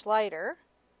much lighter.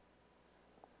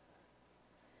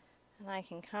 And I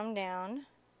can come down,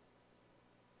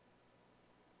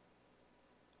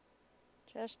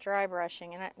 just dry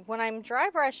brushing. And when I'm dry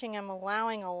brushing, I'm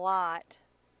allowing a lot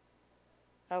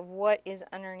of what is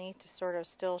underneath to sort of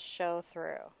still show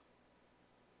through.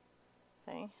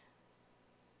 See?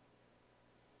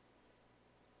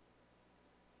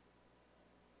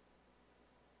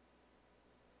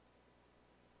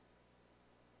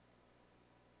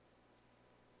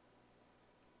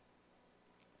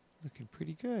 Looking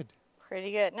pretty good.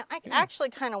 Pretty good. Now, I actually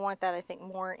kind of want that, I think,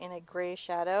 more in a gray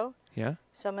shadow. Yeah?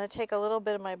 So I'm going to take a little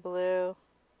bit of my blue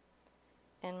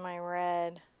and my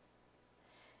red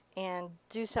and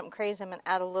do something crazy. I'm going to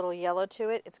add a little yellow to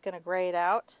it. It's going to gray it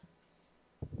out.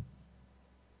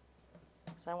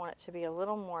 So I want it to be a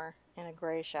little more in a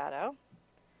gray shadow.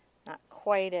 Not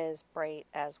quite as bright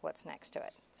as what's next to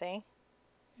it. See?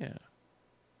 Yeah.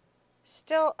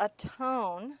 Still a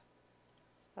tone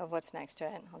of what's next to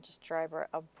it. I'll just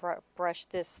brush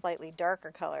this slightly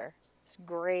darker color, this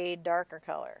grayed darker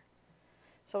color.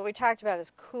 So what we talked about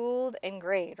is cooled and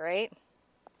grayed, right?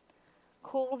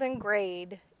 Cooled and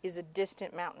grayed is a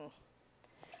distant mountain.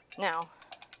 Now,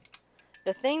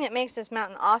 the thing that makes this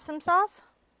mountain awesome sauce,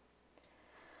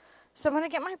 so I'm going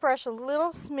to get my brush a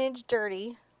little smidge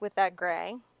dirty with that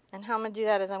gray, and how I'm going to do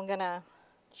that is I'm going to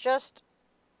just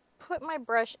put my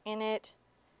brush in it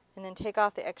and then take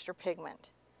off the extra pigment.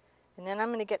 And then I'm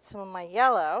going to get some of my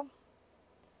yellow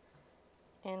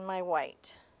and my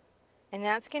white. And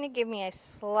that's going to give me a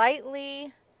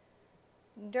slightly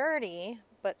dirty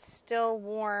but still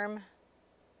warm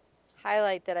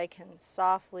highlight that I can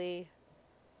softly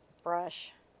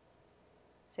brush.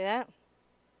 See that?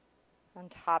 On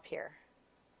top here.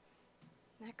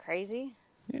 Isn't that crazy?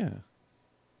 Yeah.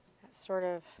 That sort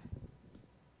of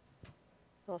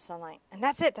little sunlight. And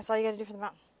that's it. That's all you got to do for the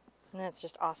mountain. And that's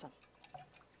just awesome.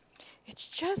 It's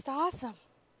just awesome.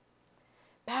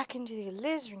 Back into the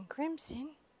Alizarine Crimson.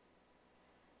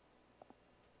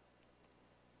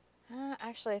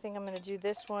 Actually, I think I'm going to do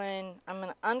this one. I'm going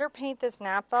to underpaint this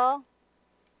naphtha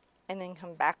and then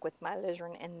come back with my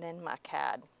alizarin and then my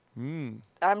cad.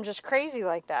 I'm just crazy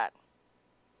like that.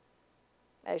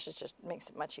 It just makes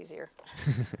it much easier.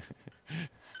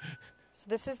 So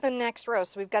this is the next row.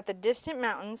 So we've got the distant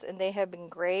mountains, and they have been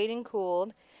grayed and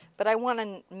cooled. But I want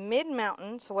a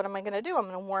mid-mountain, so what am I going to do? I'm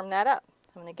going to warm that up.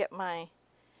 So I'm going to get my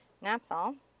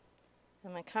naphtha.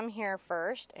 I'm going to come here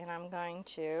first, and I'm going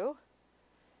to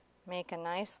make a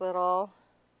nice little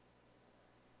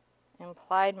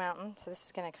implied mountain. So this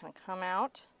is going to kind of come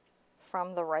out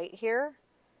from the right here.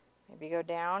 Maybe go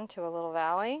down to a little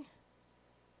valley.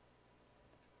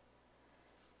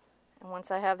 And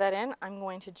once I have that in, I'm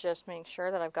going to just make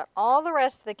sure that I've got all the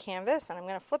rest of the canvas, and I'm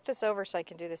going to flip this over so I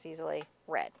can do this easily,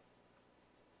 red.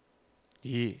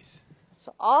 Yes.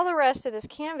 So all the rest of this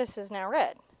canvas is now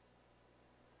red.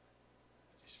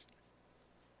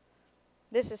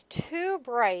 This is too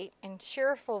bright and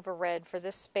cheerful of a red for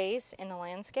this space in the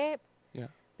landscape. Yeah.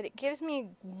 But it gives me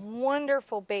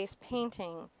wonderful base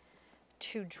painting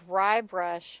to dry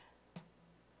brush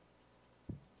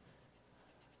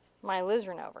my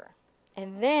alizarin over.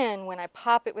 And then when I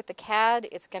pop it with the cad,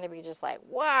 it's going to be just like,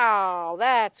 wow,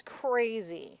 that's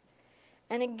crazy.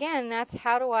 And again, that's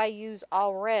how do I use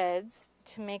all reds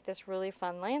to make this really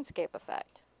fun landscape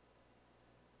effect.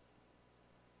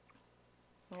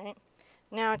 Right?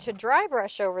 Now to dry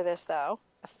brush over this though,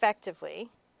 effectively,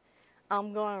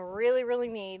 I'm going to really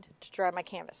need to dry my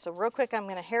canvas. So real quick, I'm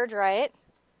going to hair dry it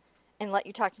and let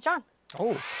you talk to John.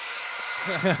 Oh.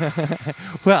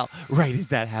 Well, right as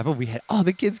that happened, we had all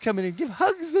the kids come in and give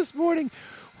hugs this morning.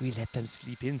 We let them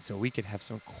sleep in so we could have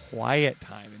some quiet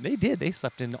time. And they did. They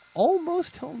slept in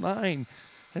almost till 9.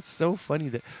 That's so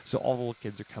funny. So all the little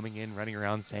kids are coming in, running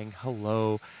around, saying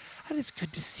hello. And it's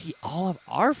good to see all of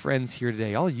our friends here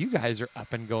today. All you guys are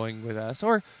up and going with us.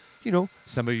 Or, you know,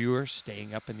 some of you are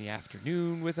staying up in the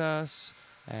afternoon with us.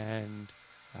 And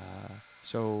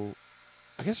so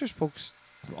I guess there's folks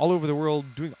all over the world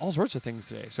doing all sorts of things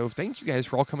today. So thank you guys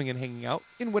for all coming and hanging out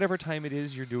in whatever time it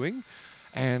is you're doing.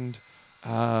 And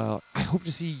I hope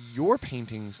to see your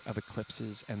paintings of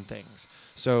eclipses and things.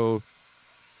 So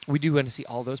we do want to see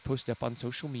all those posted up on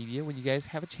social media when you guys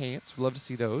have a chance. We'd love to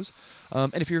see those.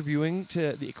 And if you're viewing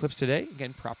to the eclipse today,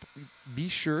 again, be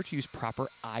sure to use proper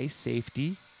eye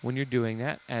safety when you're doing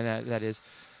that. And that is,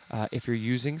 if you're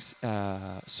using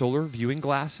solar viewing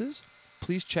glasses,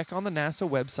 please check on the NASA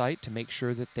website to make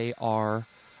sure that they are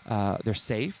they're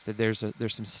safe. That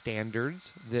there's some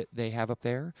standards that they have up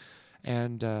there,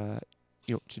 and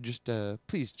you know, to just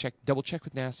please double check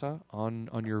with NASA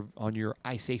on your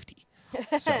eye safety.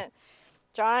 So.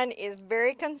 John is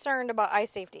very concerned about eye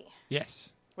safety.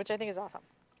 Yes. Which I think is awesome.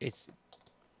 It's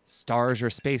stars or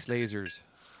space lasers.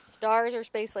 Stars or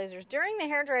space lasers. During the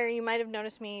hairdryer, you might have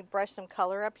noticed me brush some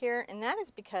color up here, and that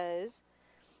is because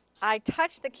I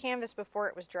touched the canvas before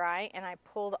it was dry, and I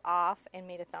pulled off and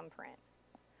made a thumbprint.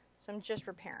 So I'm just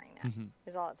repairing that,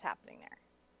 is all that's happening there.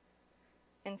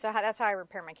 And so that's how I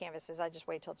repair my canvases. I just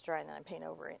wait till it's dry, and then I paint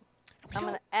over it. I'm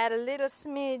going to add a little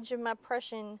smidge of my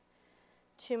Prussian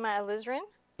to my alizarin,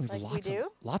 like we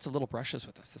do. Lots of little brushes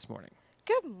with us this morning.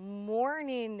 Good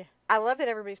morning. I love that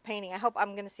everybody's painting. I hope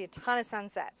I'm going to see a ton of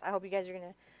sunsets. I hope you guys are going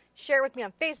to share with me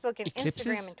on Facebook and Eclipses?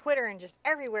 Instagram and Twitter and just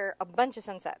everywhere a bunch of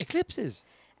sunsets. Eclipses.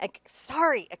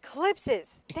 Sorry,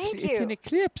 eclipses. Thank you. It's an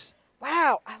eclipse.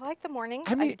 Wow, I like the mornings.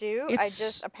 I mean, I do. I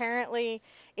just apparently,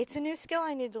 it's a new skill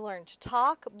I need to learn, to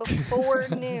talk before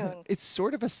noon. It's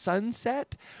sort of a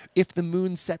sunset if the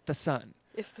moon set the sun.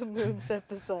 If the moon set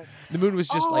the sun. The moon was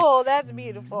just like, oh, that's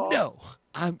beautiful. No,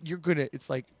 it's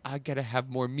like, I got to have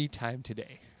more me time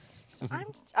today. So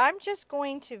I'm just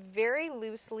going to very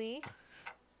loosely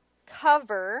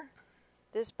cover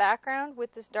this background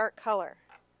with this dark color.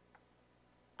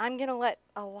 I'm going to let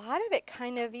a lot of it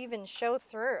kind of even show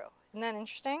through. Isn't that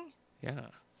interesting? Yeah.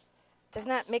 Doesn't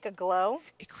that make a glow?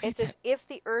 It's as if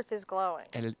the earth is glowing.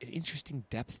 And an interesting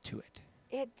depth to it.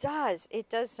 It does. It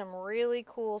does some really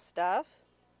cool stuff.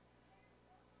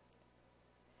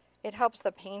 It helps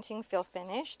the painting feel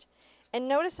finished. And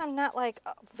notice I'm not like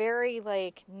very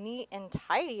like neat and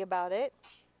tidy about it.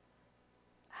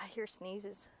 I hear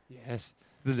sneezes. Yes.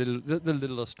 The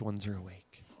littlest ones are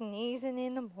awake. Sneezing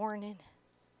in the morning.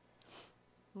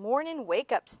 Morning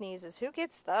wake-up sneezes. Who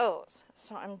gets those?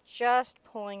 So I'm just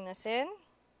pulling this in.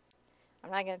 I'm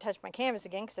not going to touch my canvas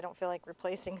again because I don't feel like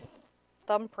replacing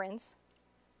thumbprints.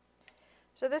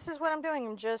 So this is what I'm doing.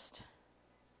 I'm just,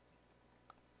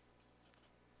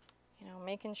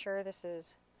 making sure this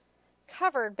is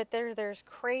covered, but there's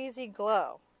crazy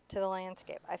glow to the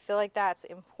landscape. I feel like that's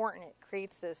important. It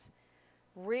creates this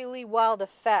really wild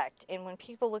effect, and when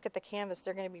people look at the canvas,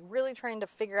 they're going to be really trying to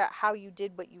figure out how you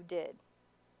did what you did,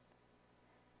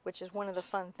 which is one of the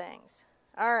fun things.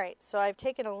 All right, so I've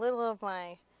taken a little of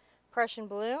my Prussian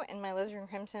blue and my Alizarine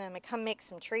Crimson, and I'm going to come make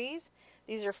some trees.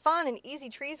 These are fun and easy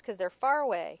trees because they're far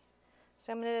away.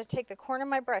 So I'm going to take the corner of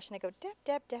my brush and I go dip,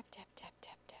 dip, dip, dip, dip,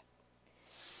 dip, dip.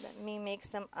 Let me make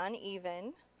some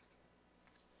uneven,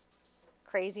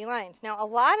 crazy lines. Now, a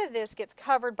lot of this gets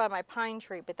covered by my pine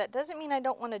tree, but that doesn't mean I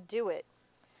don't want to do it.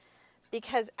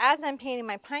 Because as I'm painting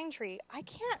my pine tree, I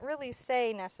can't really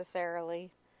say necessarily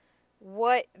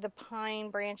what the pine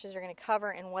branches are going to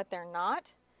cover and what they're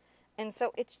not. And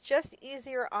so it's just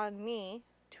easier on me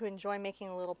to enjoy making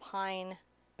a little pine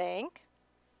bank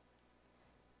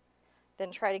than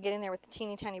try to get in there with the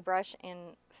teeny tiny brush and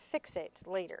fix it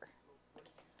later.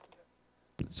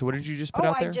 So what did you just put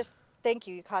out there? Thank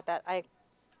you, you caught that. I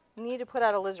need to put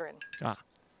out alizarin.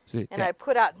 And I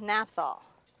put out naphthol.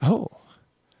 Oh.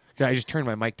 I just turned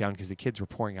my mic down because the kids were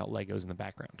pouring out Legos in the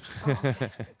background. Oh,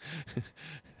 okay.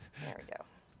 There we go.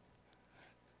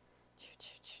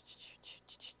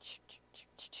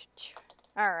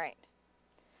 All right.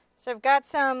 So I've got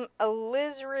some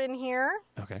alizarin here.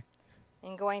 Okay.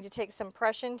 I'm going to take some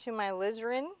Prussian to my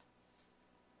alizarin.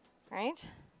 Right?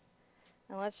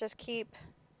 And let's just keep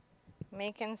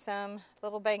making some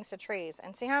little banks of trees.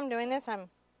 And see how I'm doing this? I'm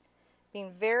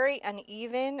being very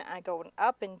uneven. I go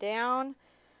up and down.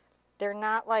 They're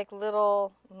not like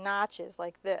little notches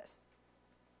like this.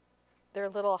 They're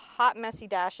little hot, messy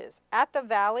dashes. At the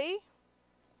valley,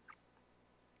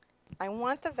 I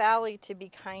want the valley to be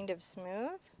kind of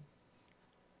smooth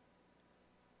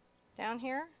down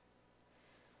here.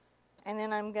 And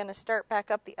then I'm going to start back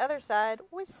up the other side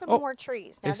with some more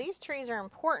trees. Now, these trees are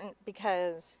important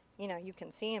because, you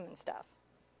can see them and stuff.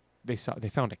 they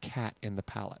found a cat in the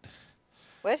pallet.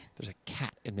 What? There's a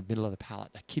cat in the middle of the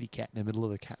pallet, a kitty cat in the middle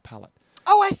of the cat pallet.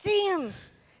 Oh, I see him.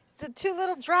 It's the two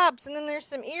little drops, and then there's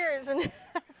some ears, and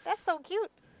that's so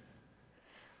cute.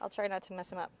 I'll try not to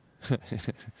mess him up.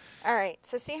 All right,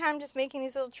 so see how I'm just making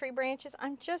these little tree branches?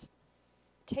 I'm just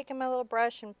taking my little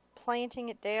brush and planting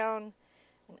it down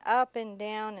and up and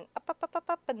down and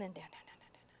up, and then down,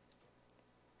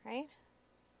 right?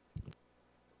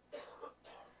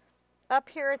 Up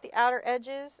here at the outer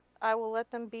edges, I will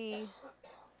let them be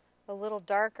a little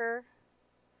darker.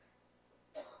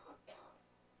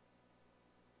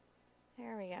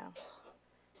 There we go.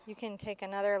 You can take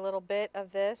another little bit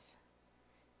of this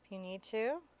if you need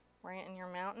to, right in your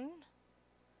mountain.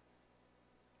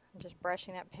 I'm just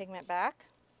brushing that pigment back.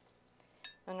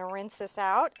 I'm going to rinse this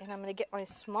out, and I'm going to get my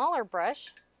smaller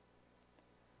brush.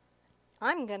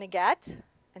 I'm going to get,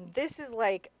 and this is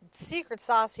like secret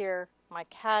sauce here, my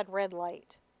Cad Red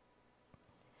Light.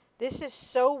 This is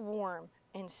so warm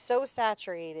and so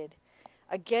saturated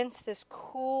against this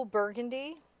cool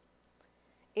burgundy.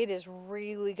 It is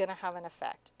really going to have an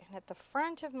effect. And at the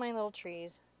front of my little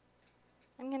trees,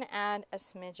 I'm going to add a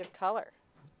smidge of color.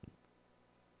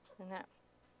 And that.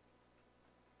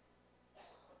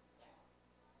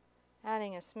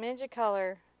 Adding a smidge of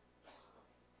color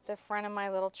at the front of my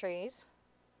little trees.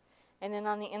 And then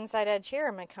on the inside edge here,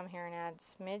 I'm going to come here and add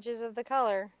smidges of the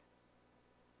color.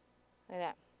 Like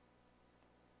that.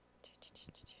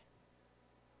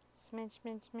 Smidge,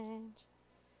 smidge, smidge.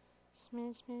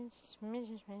 Smidge, smidge,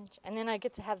 smidge, smidge. And then I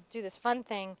get to do this fun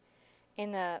thing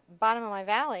in the bottom of my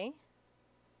valley.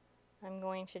 I'm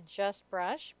going to just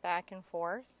brush back and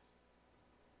forth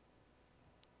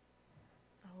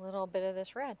a little bit of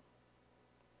this red.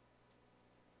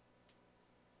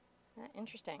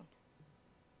 Interesting.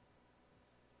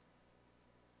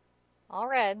 All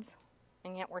reds,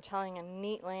 and yet we're telling a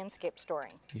neat landscape story.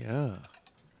 Yeah.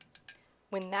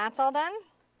 When that's all done,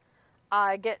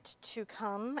 I get to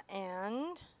come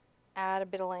and add a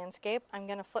bit of landscape. I'm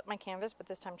going to flip my canvas, but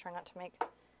this time try not to make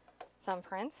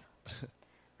thumbprints.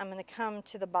 I'm going to come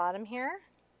to the bottom here.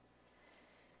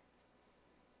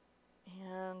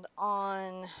 And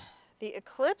on the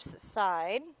Eclipse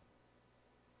side,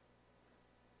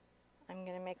 I'm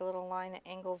going to make a little line that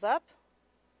angles up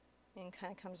and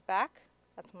kind of comes back.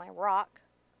 That's my rock.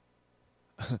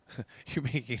 You're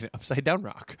making an upside down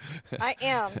rock. I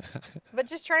am. But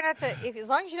just try not to, as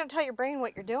long as you don't tell your brain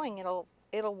what you're doing,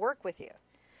 it'll work with you.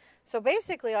 So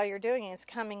basically all you're doing is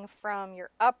coming from your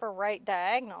upper right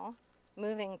diagonal,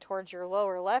 moving towards your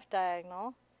lower left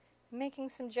diagonal, making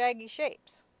some jaggy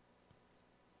shapes.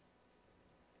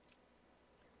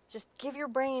 Just give your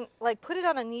brain, like, put it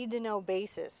on a need-to-know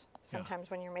basis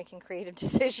sometimes when you're making creative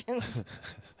decisions.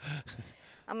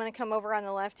 I'm going to come over on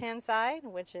the left-hand side,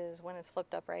 which is when it's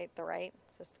flipped up the right.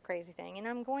 It's just a crazy thing. And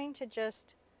I'm going to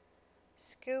just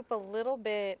scoop a little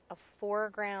bit of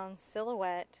foreground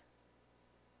silhouette.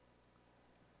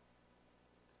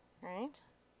 Right?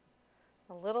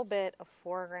 A little bit of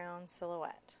foreground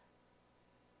silhouette.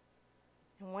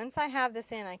 And once I have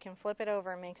this in, I can flip it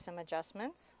over and make some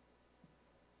adjustments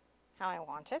how I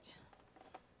want it.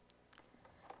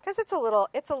 Because it's a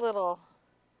little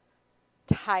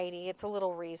tidy, it's a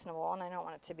little reasonable, and I don't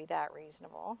want it to be that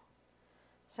reasonable.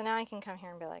 So now I can come here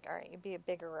and be like, all right, you'd be a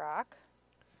bigger rock.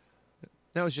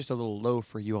 That was just a little low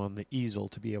for you on the easel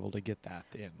to be able to get that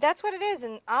in. That's what it is,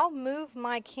 and I'll move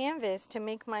my canvas to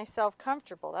make myself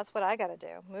comfortable. That's what I got to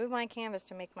do. Move my canvas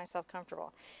to make myself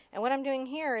comfortable. And what I'm doing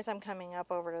here is I'm coming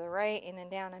up over to the right and then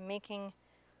down. I'm making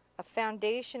a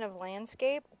foundation of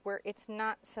landscape where it's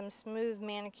not some smooth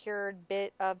manicured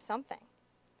bit of something,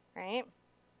 right?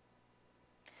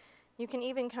 You can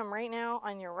even come right now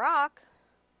on your rock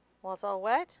while it's all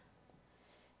wet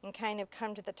and kind of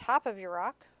come to the top of your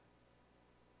rock.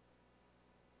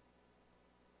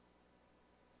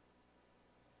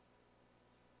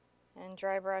 And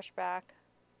dry brush back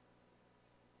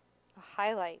a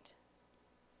highlight.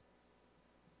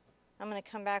 I'm going to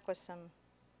come back with some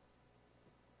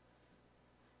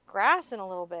grass in a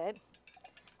little bit,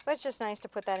 but it's just nice to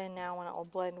put that in now when it will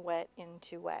blend wet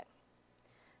into wet.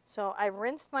 So I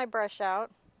rinsed my brush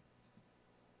out,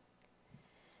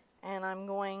 and I'm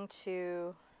going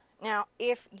to, now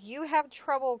if you have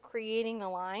trouble creating the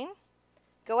line,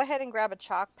 go ahead and grab a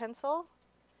chalk pencil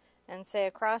and say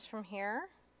across from here,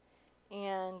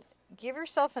 and give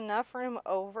yourself enough room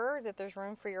over that there's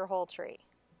room for your whole tree.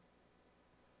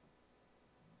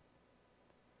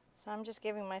 So I'm just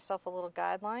giving myself a little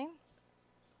guideline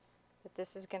that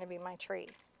this is going to be my tree.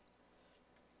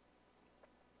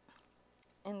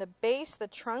 In the base, the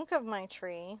trunk of my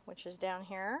tree, which is down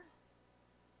here,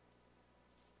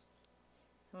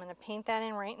 I'm going to paint that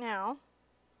in right now.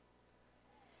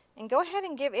 And go ahead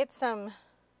and give it some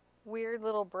weird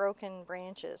little broken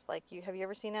branches. Like have you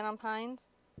ever seen that on pines?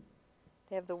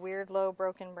 They have the weird low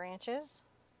broken branches.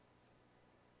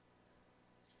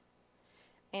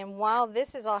 And while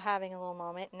this is all having a little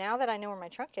moment, now that I know where my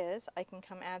trunk is, I can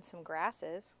come add some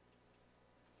grasses.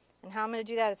 And how I'm going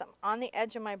to do that is I'm on the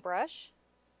edge of my brush,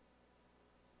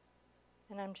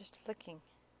 and I'm just flicking.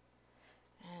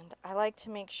 And I like to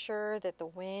make sure that the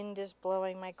wind is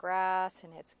blowing my grass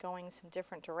and it's going some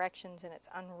different directions and it's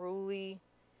unruly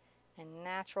and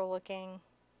natural looking.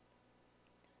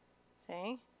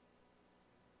 See?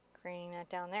 Creating that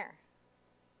down there.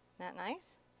 Isn't that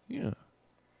nice? Yeah.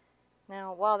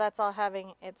 Now, while that's all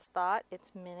having its thought,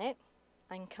 its minute,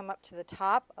 I can come up to the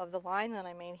top of the line that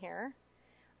I made here.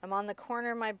 I'm on the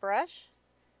corner of my brush,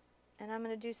 and I'm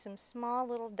going to do some small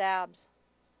little dabs.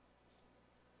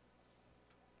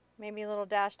 Maybe a little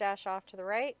dash dash off to the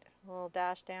right, a little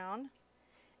dash down,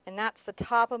 and that's the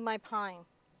top of my pine.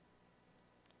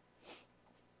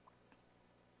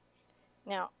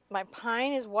 Now, my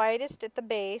pine is widest at the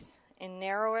base and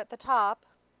narrow at the top.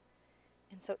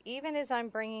 And so even as I'm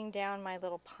bringing down my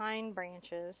little pine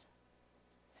branches,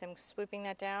 so I'm swooping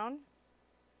that down,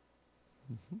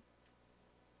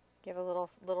 give a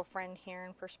little friend here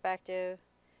in perspective.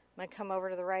 I'm going to come over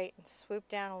to the right and swoop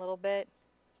down a little bit.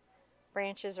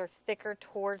 Branches are thicker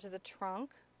towards the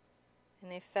trunk,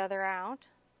 and they feather out.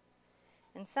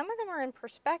 And some of them are in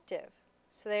perspective,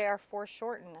 so they are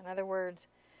foreshortened. In other words,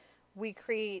 we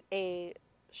create a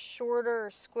shorter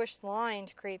squished line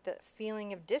to create the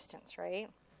feeling of distance, right?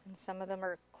 And some of them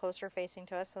are closer facing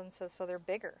to us, and so they're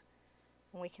bigger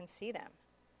and we can see them.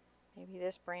 Maybe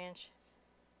this branch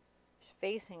is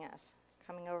facing us,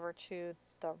 coming over to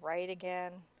the right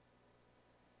again.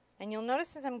 And you'll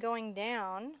notice as I'm going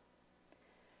down,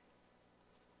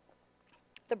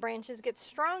 the branches get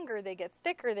stronger, they get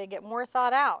thicker, they get more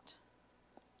thought out.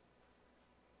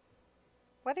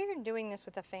 Whether you're doing this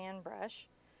with a fan brush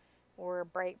or a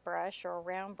bright brush or a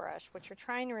round brush, what you're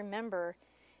trying to remember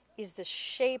is the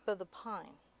shape of the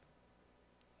pine.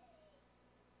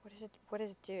 What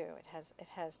does it do? It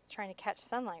has trying to catch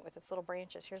sunlight with its little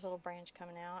branches. Here's a little branch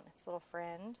coming out, its little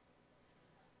friend.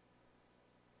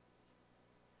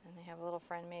 And they have a little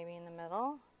friend maybe in the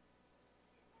middle.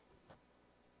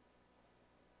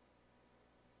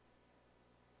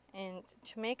 And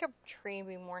to make a tree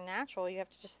be more natural, you have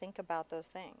to just think about those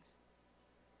things.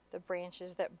 The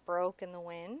branches that broke in the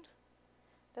wind.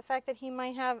 The fact that he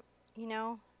might have, you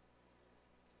know,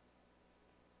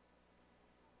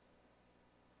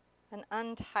 an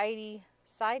untidy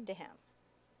side to him.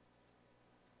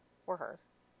 Or her.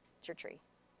 It's your tree.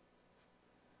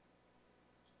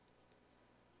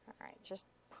 Alright, just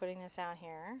putting this out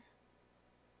here.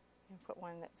 And put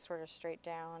one that's sort of straight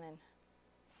down and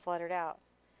fluttered out.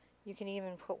 You can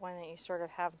even put one that you sort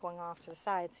of have going off to the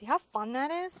side. See how fun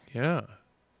that is? Yeah.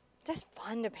 Just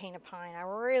fun to paint a pine. I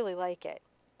really like it.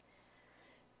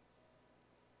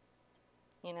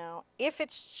 You know, if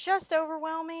it's just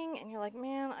overwhelming and you're like,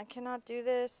 man, I cannot do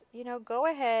this, you know, go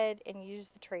ahead and use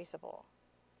the traceable.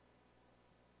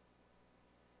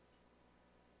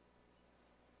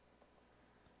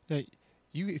 Now,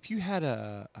 if you had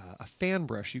a fan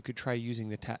brush, you could try using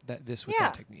this with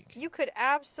that technique. You could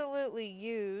absolutely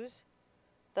use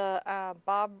the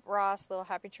Bob Ross little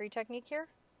happy tree technique here.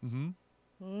 Mm-hmm.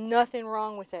 Nothing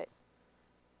wrong with it.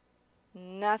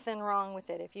 Nothing wrong with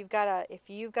it. If you've got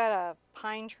a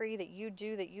pine tree that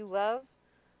you love,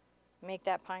 make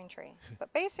that pine tree.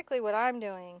 But basically what I'm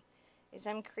doing is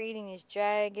I'm creating these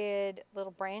jagged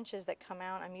little branches that come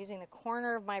out. I'm using the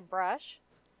corner of my brush.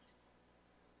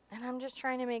 And I'm just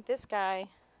trying to make this guy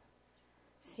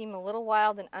seem a little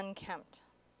wild and unkempt.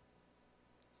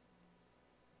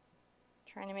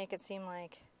 Trying to make it seem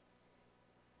like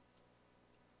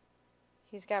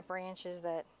he's got branches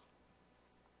that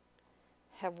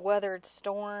have weathered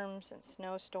storms and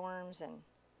snowstorms.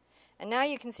 And now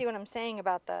you can see what I'm saying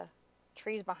about the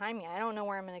trees behind me. I don't know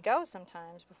where I'm going to go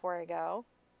sometimes before I go.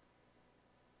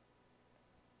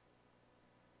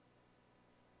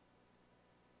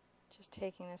 Just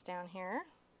taking this down here.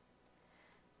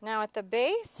 Now at the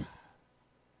base,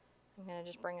 I'm going to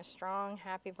just bring a strong,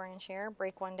 happy branch here,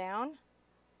 break one down,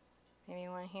 maybe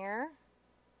one here.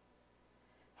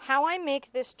 How I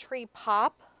make this tree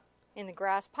pop, in the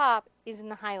grass pop, is in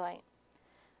the highlight.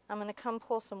 I'm going to come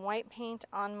pull some white paint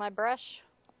on my brush.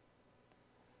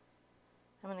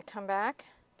 I'm going to come back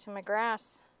to my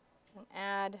grass and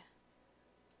add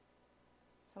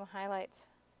some highlights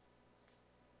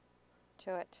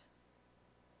to it.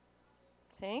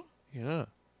 See? Yeah.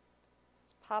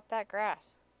 Let's pop that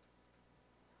grass.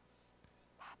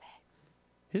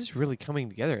 This is really coming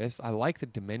together. I like the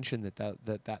dimension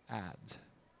that adds.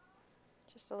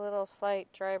 Just a little slight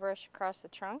dry brush across the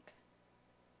trunk.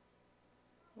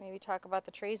 Maybe talk about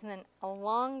the trees, and then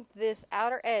along this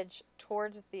outer edge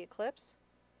towards the eclipse.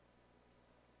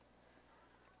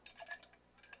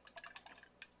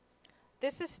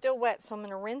 This is still wet, so I'm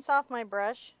going to rinse off my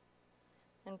brush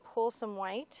and pull some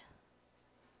white.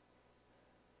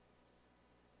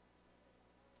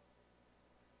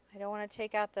 I don't want to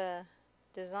take out the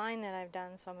design that I've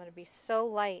done, so I'm going to be so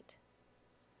light.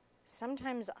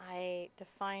 Sometimes I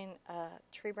define a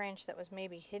tree branch that was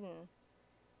maybe hidden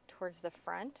towards the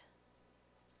front.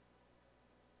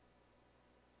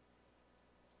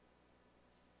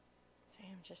 See,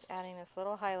 I'm just adding this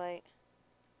little highlight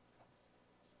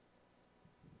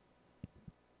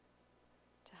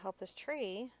to help this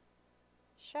tree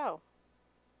show.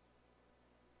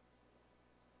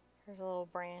 Here's a little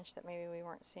branch that maybe we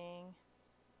weren't seeing.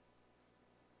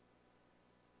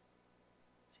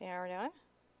 See how we're doing?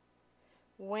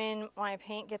 When my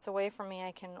paint gets away from me,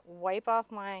 I can wipe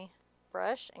off my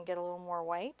brush and get a little more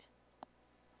white.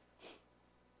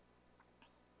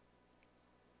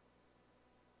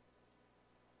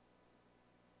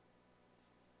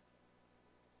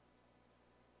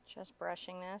 Just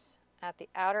brushing this at the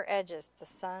outer edges, the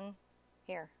sun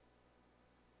here.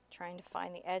 Trying to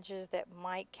find the edges that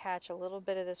might catch a little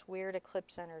bit of this weird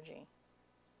eclipse energy.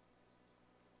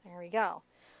 There we go.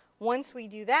 Once we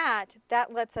do that,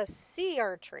 that lets us see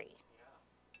our tree.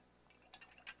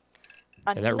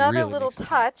 Another really little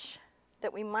touch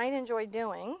that we might enjoy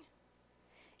doing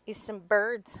is some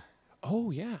birds.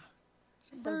 Oh, yeah.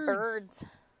 Some birds.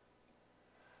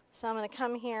 So I'm going to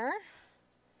come here,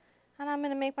 and I'm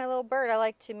going to make my little bird. I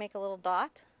like to make a little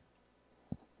dot.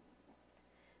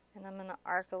 And I'm going to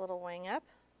arc a little wing up.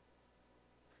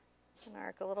 And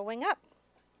arc a little wing up.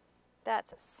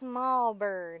 That's a small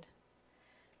bird.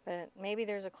 But maybe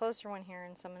there's a closer one here,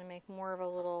 and so I'm going to make more of a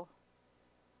little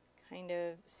kind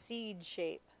of seed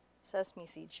shape, sesame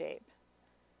seed shape.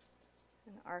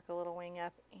 And arc a little wing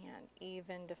up and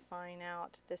even define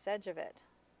out this edge of it.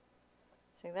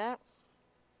 See that?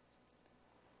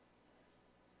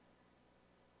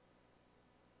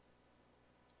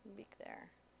 Beak there.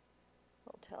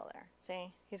 Little tail there.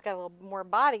 See? He's got a little more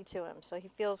body to him, so he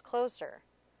feels closer.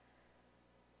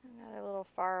 Another little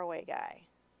faraway guy.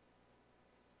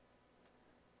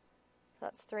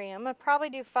 That's 3. I'm going to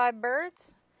probably do 5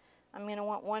 birds. I'm going to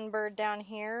want 1 bird down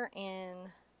here and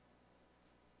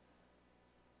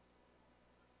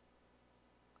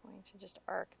going to just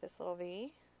arc this little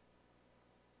V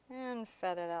and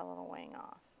feather that little wing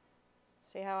off.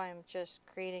 See how I'm just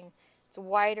creating, it's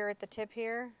wider at the tip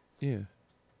here? Yeah.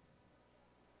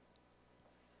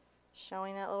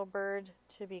 Showing that little bird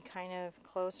to be kind of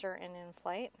closer and in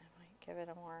flight. I might give it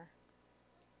a more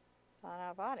thought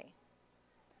out body.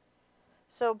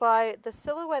 So by the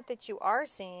silhouette that you are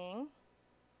seeing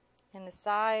and the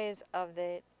size of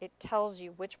it tells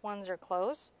you which ones are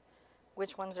close,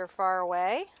 which ones are far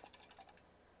away.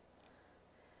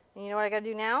 And you know what I got to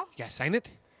do now? You got to sign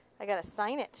it? I got to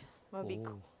sign it. I'm going to be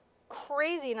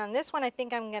crazy. And on this one, I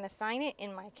think I'm going to sign it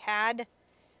in my CAD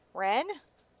red.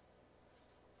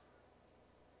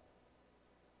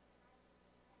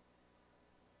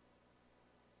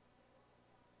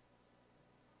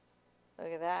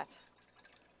 Look at that.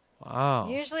 Wow.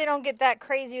 Usually I don't get that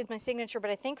crazy with my signature, but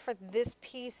I think for this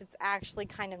piece, it's actually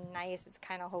kind of nice. It's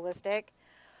kind of holistic.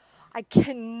 I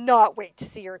cannot wait to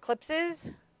see your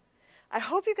eclipses. I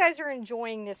hope you guys are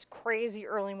enjoying this crazy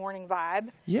early morning vibe.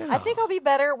 Yeah. I think I'll be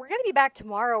better. We're going to be back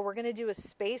tomorrow. We're going to do a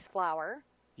space flower.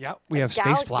 Yeah, we have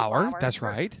space flower. That's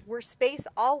right. We're space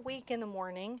all week in the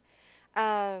morning.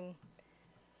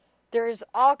 There's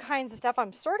all kinds of stuff.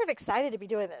 I'm sort of excited to be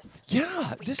doing this.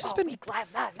 Yeah, this has been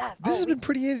This has been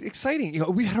pretty exciting. You know,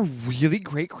 we had a really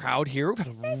great crowd here. We've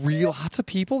had lots of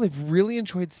people. They've really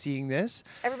enjoyed seeing this.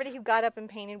 Everybody who got up and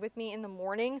painted with me in the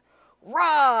morning,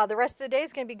 rah! The rest of the day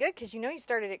is going to be good because you know you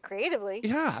started it creatively.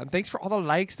 Yeah, and thanks for all the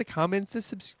likes, the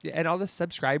comments, and all the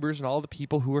subscribers and all the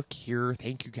people who are here.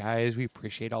 Thank you guys. We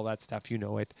appreciate all that stuff. You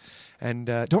know it. And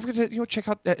don't forget to check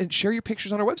out and share your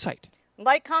pictures on our website.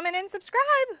 Like, comment, and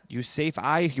subscribe. Use safe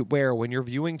eyewear when you're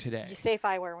viewing today. Use safe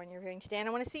eyewear when you're viewing today. And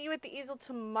I want to see you at the easel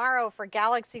tomorrow for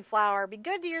Galaxy Flower. Be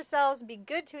good to yourselves. Be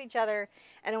good to each other.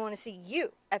 And I want to see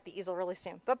you at the easel really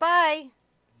soon. Bye-bye.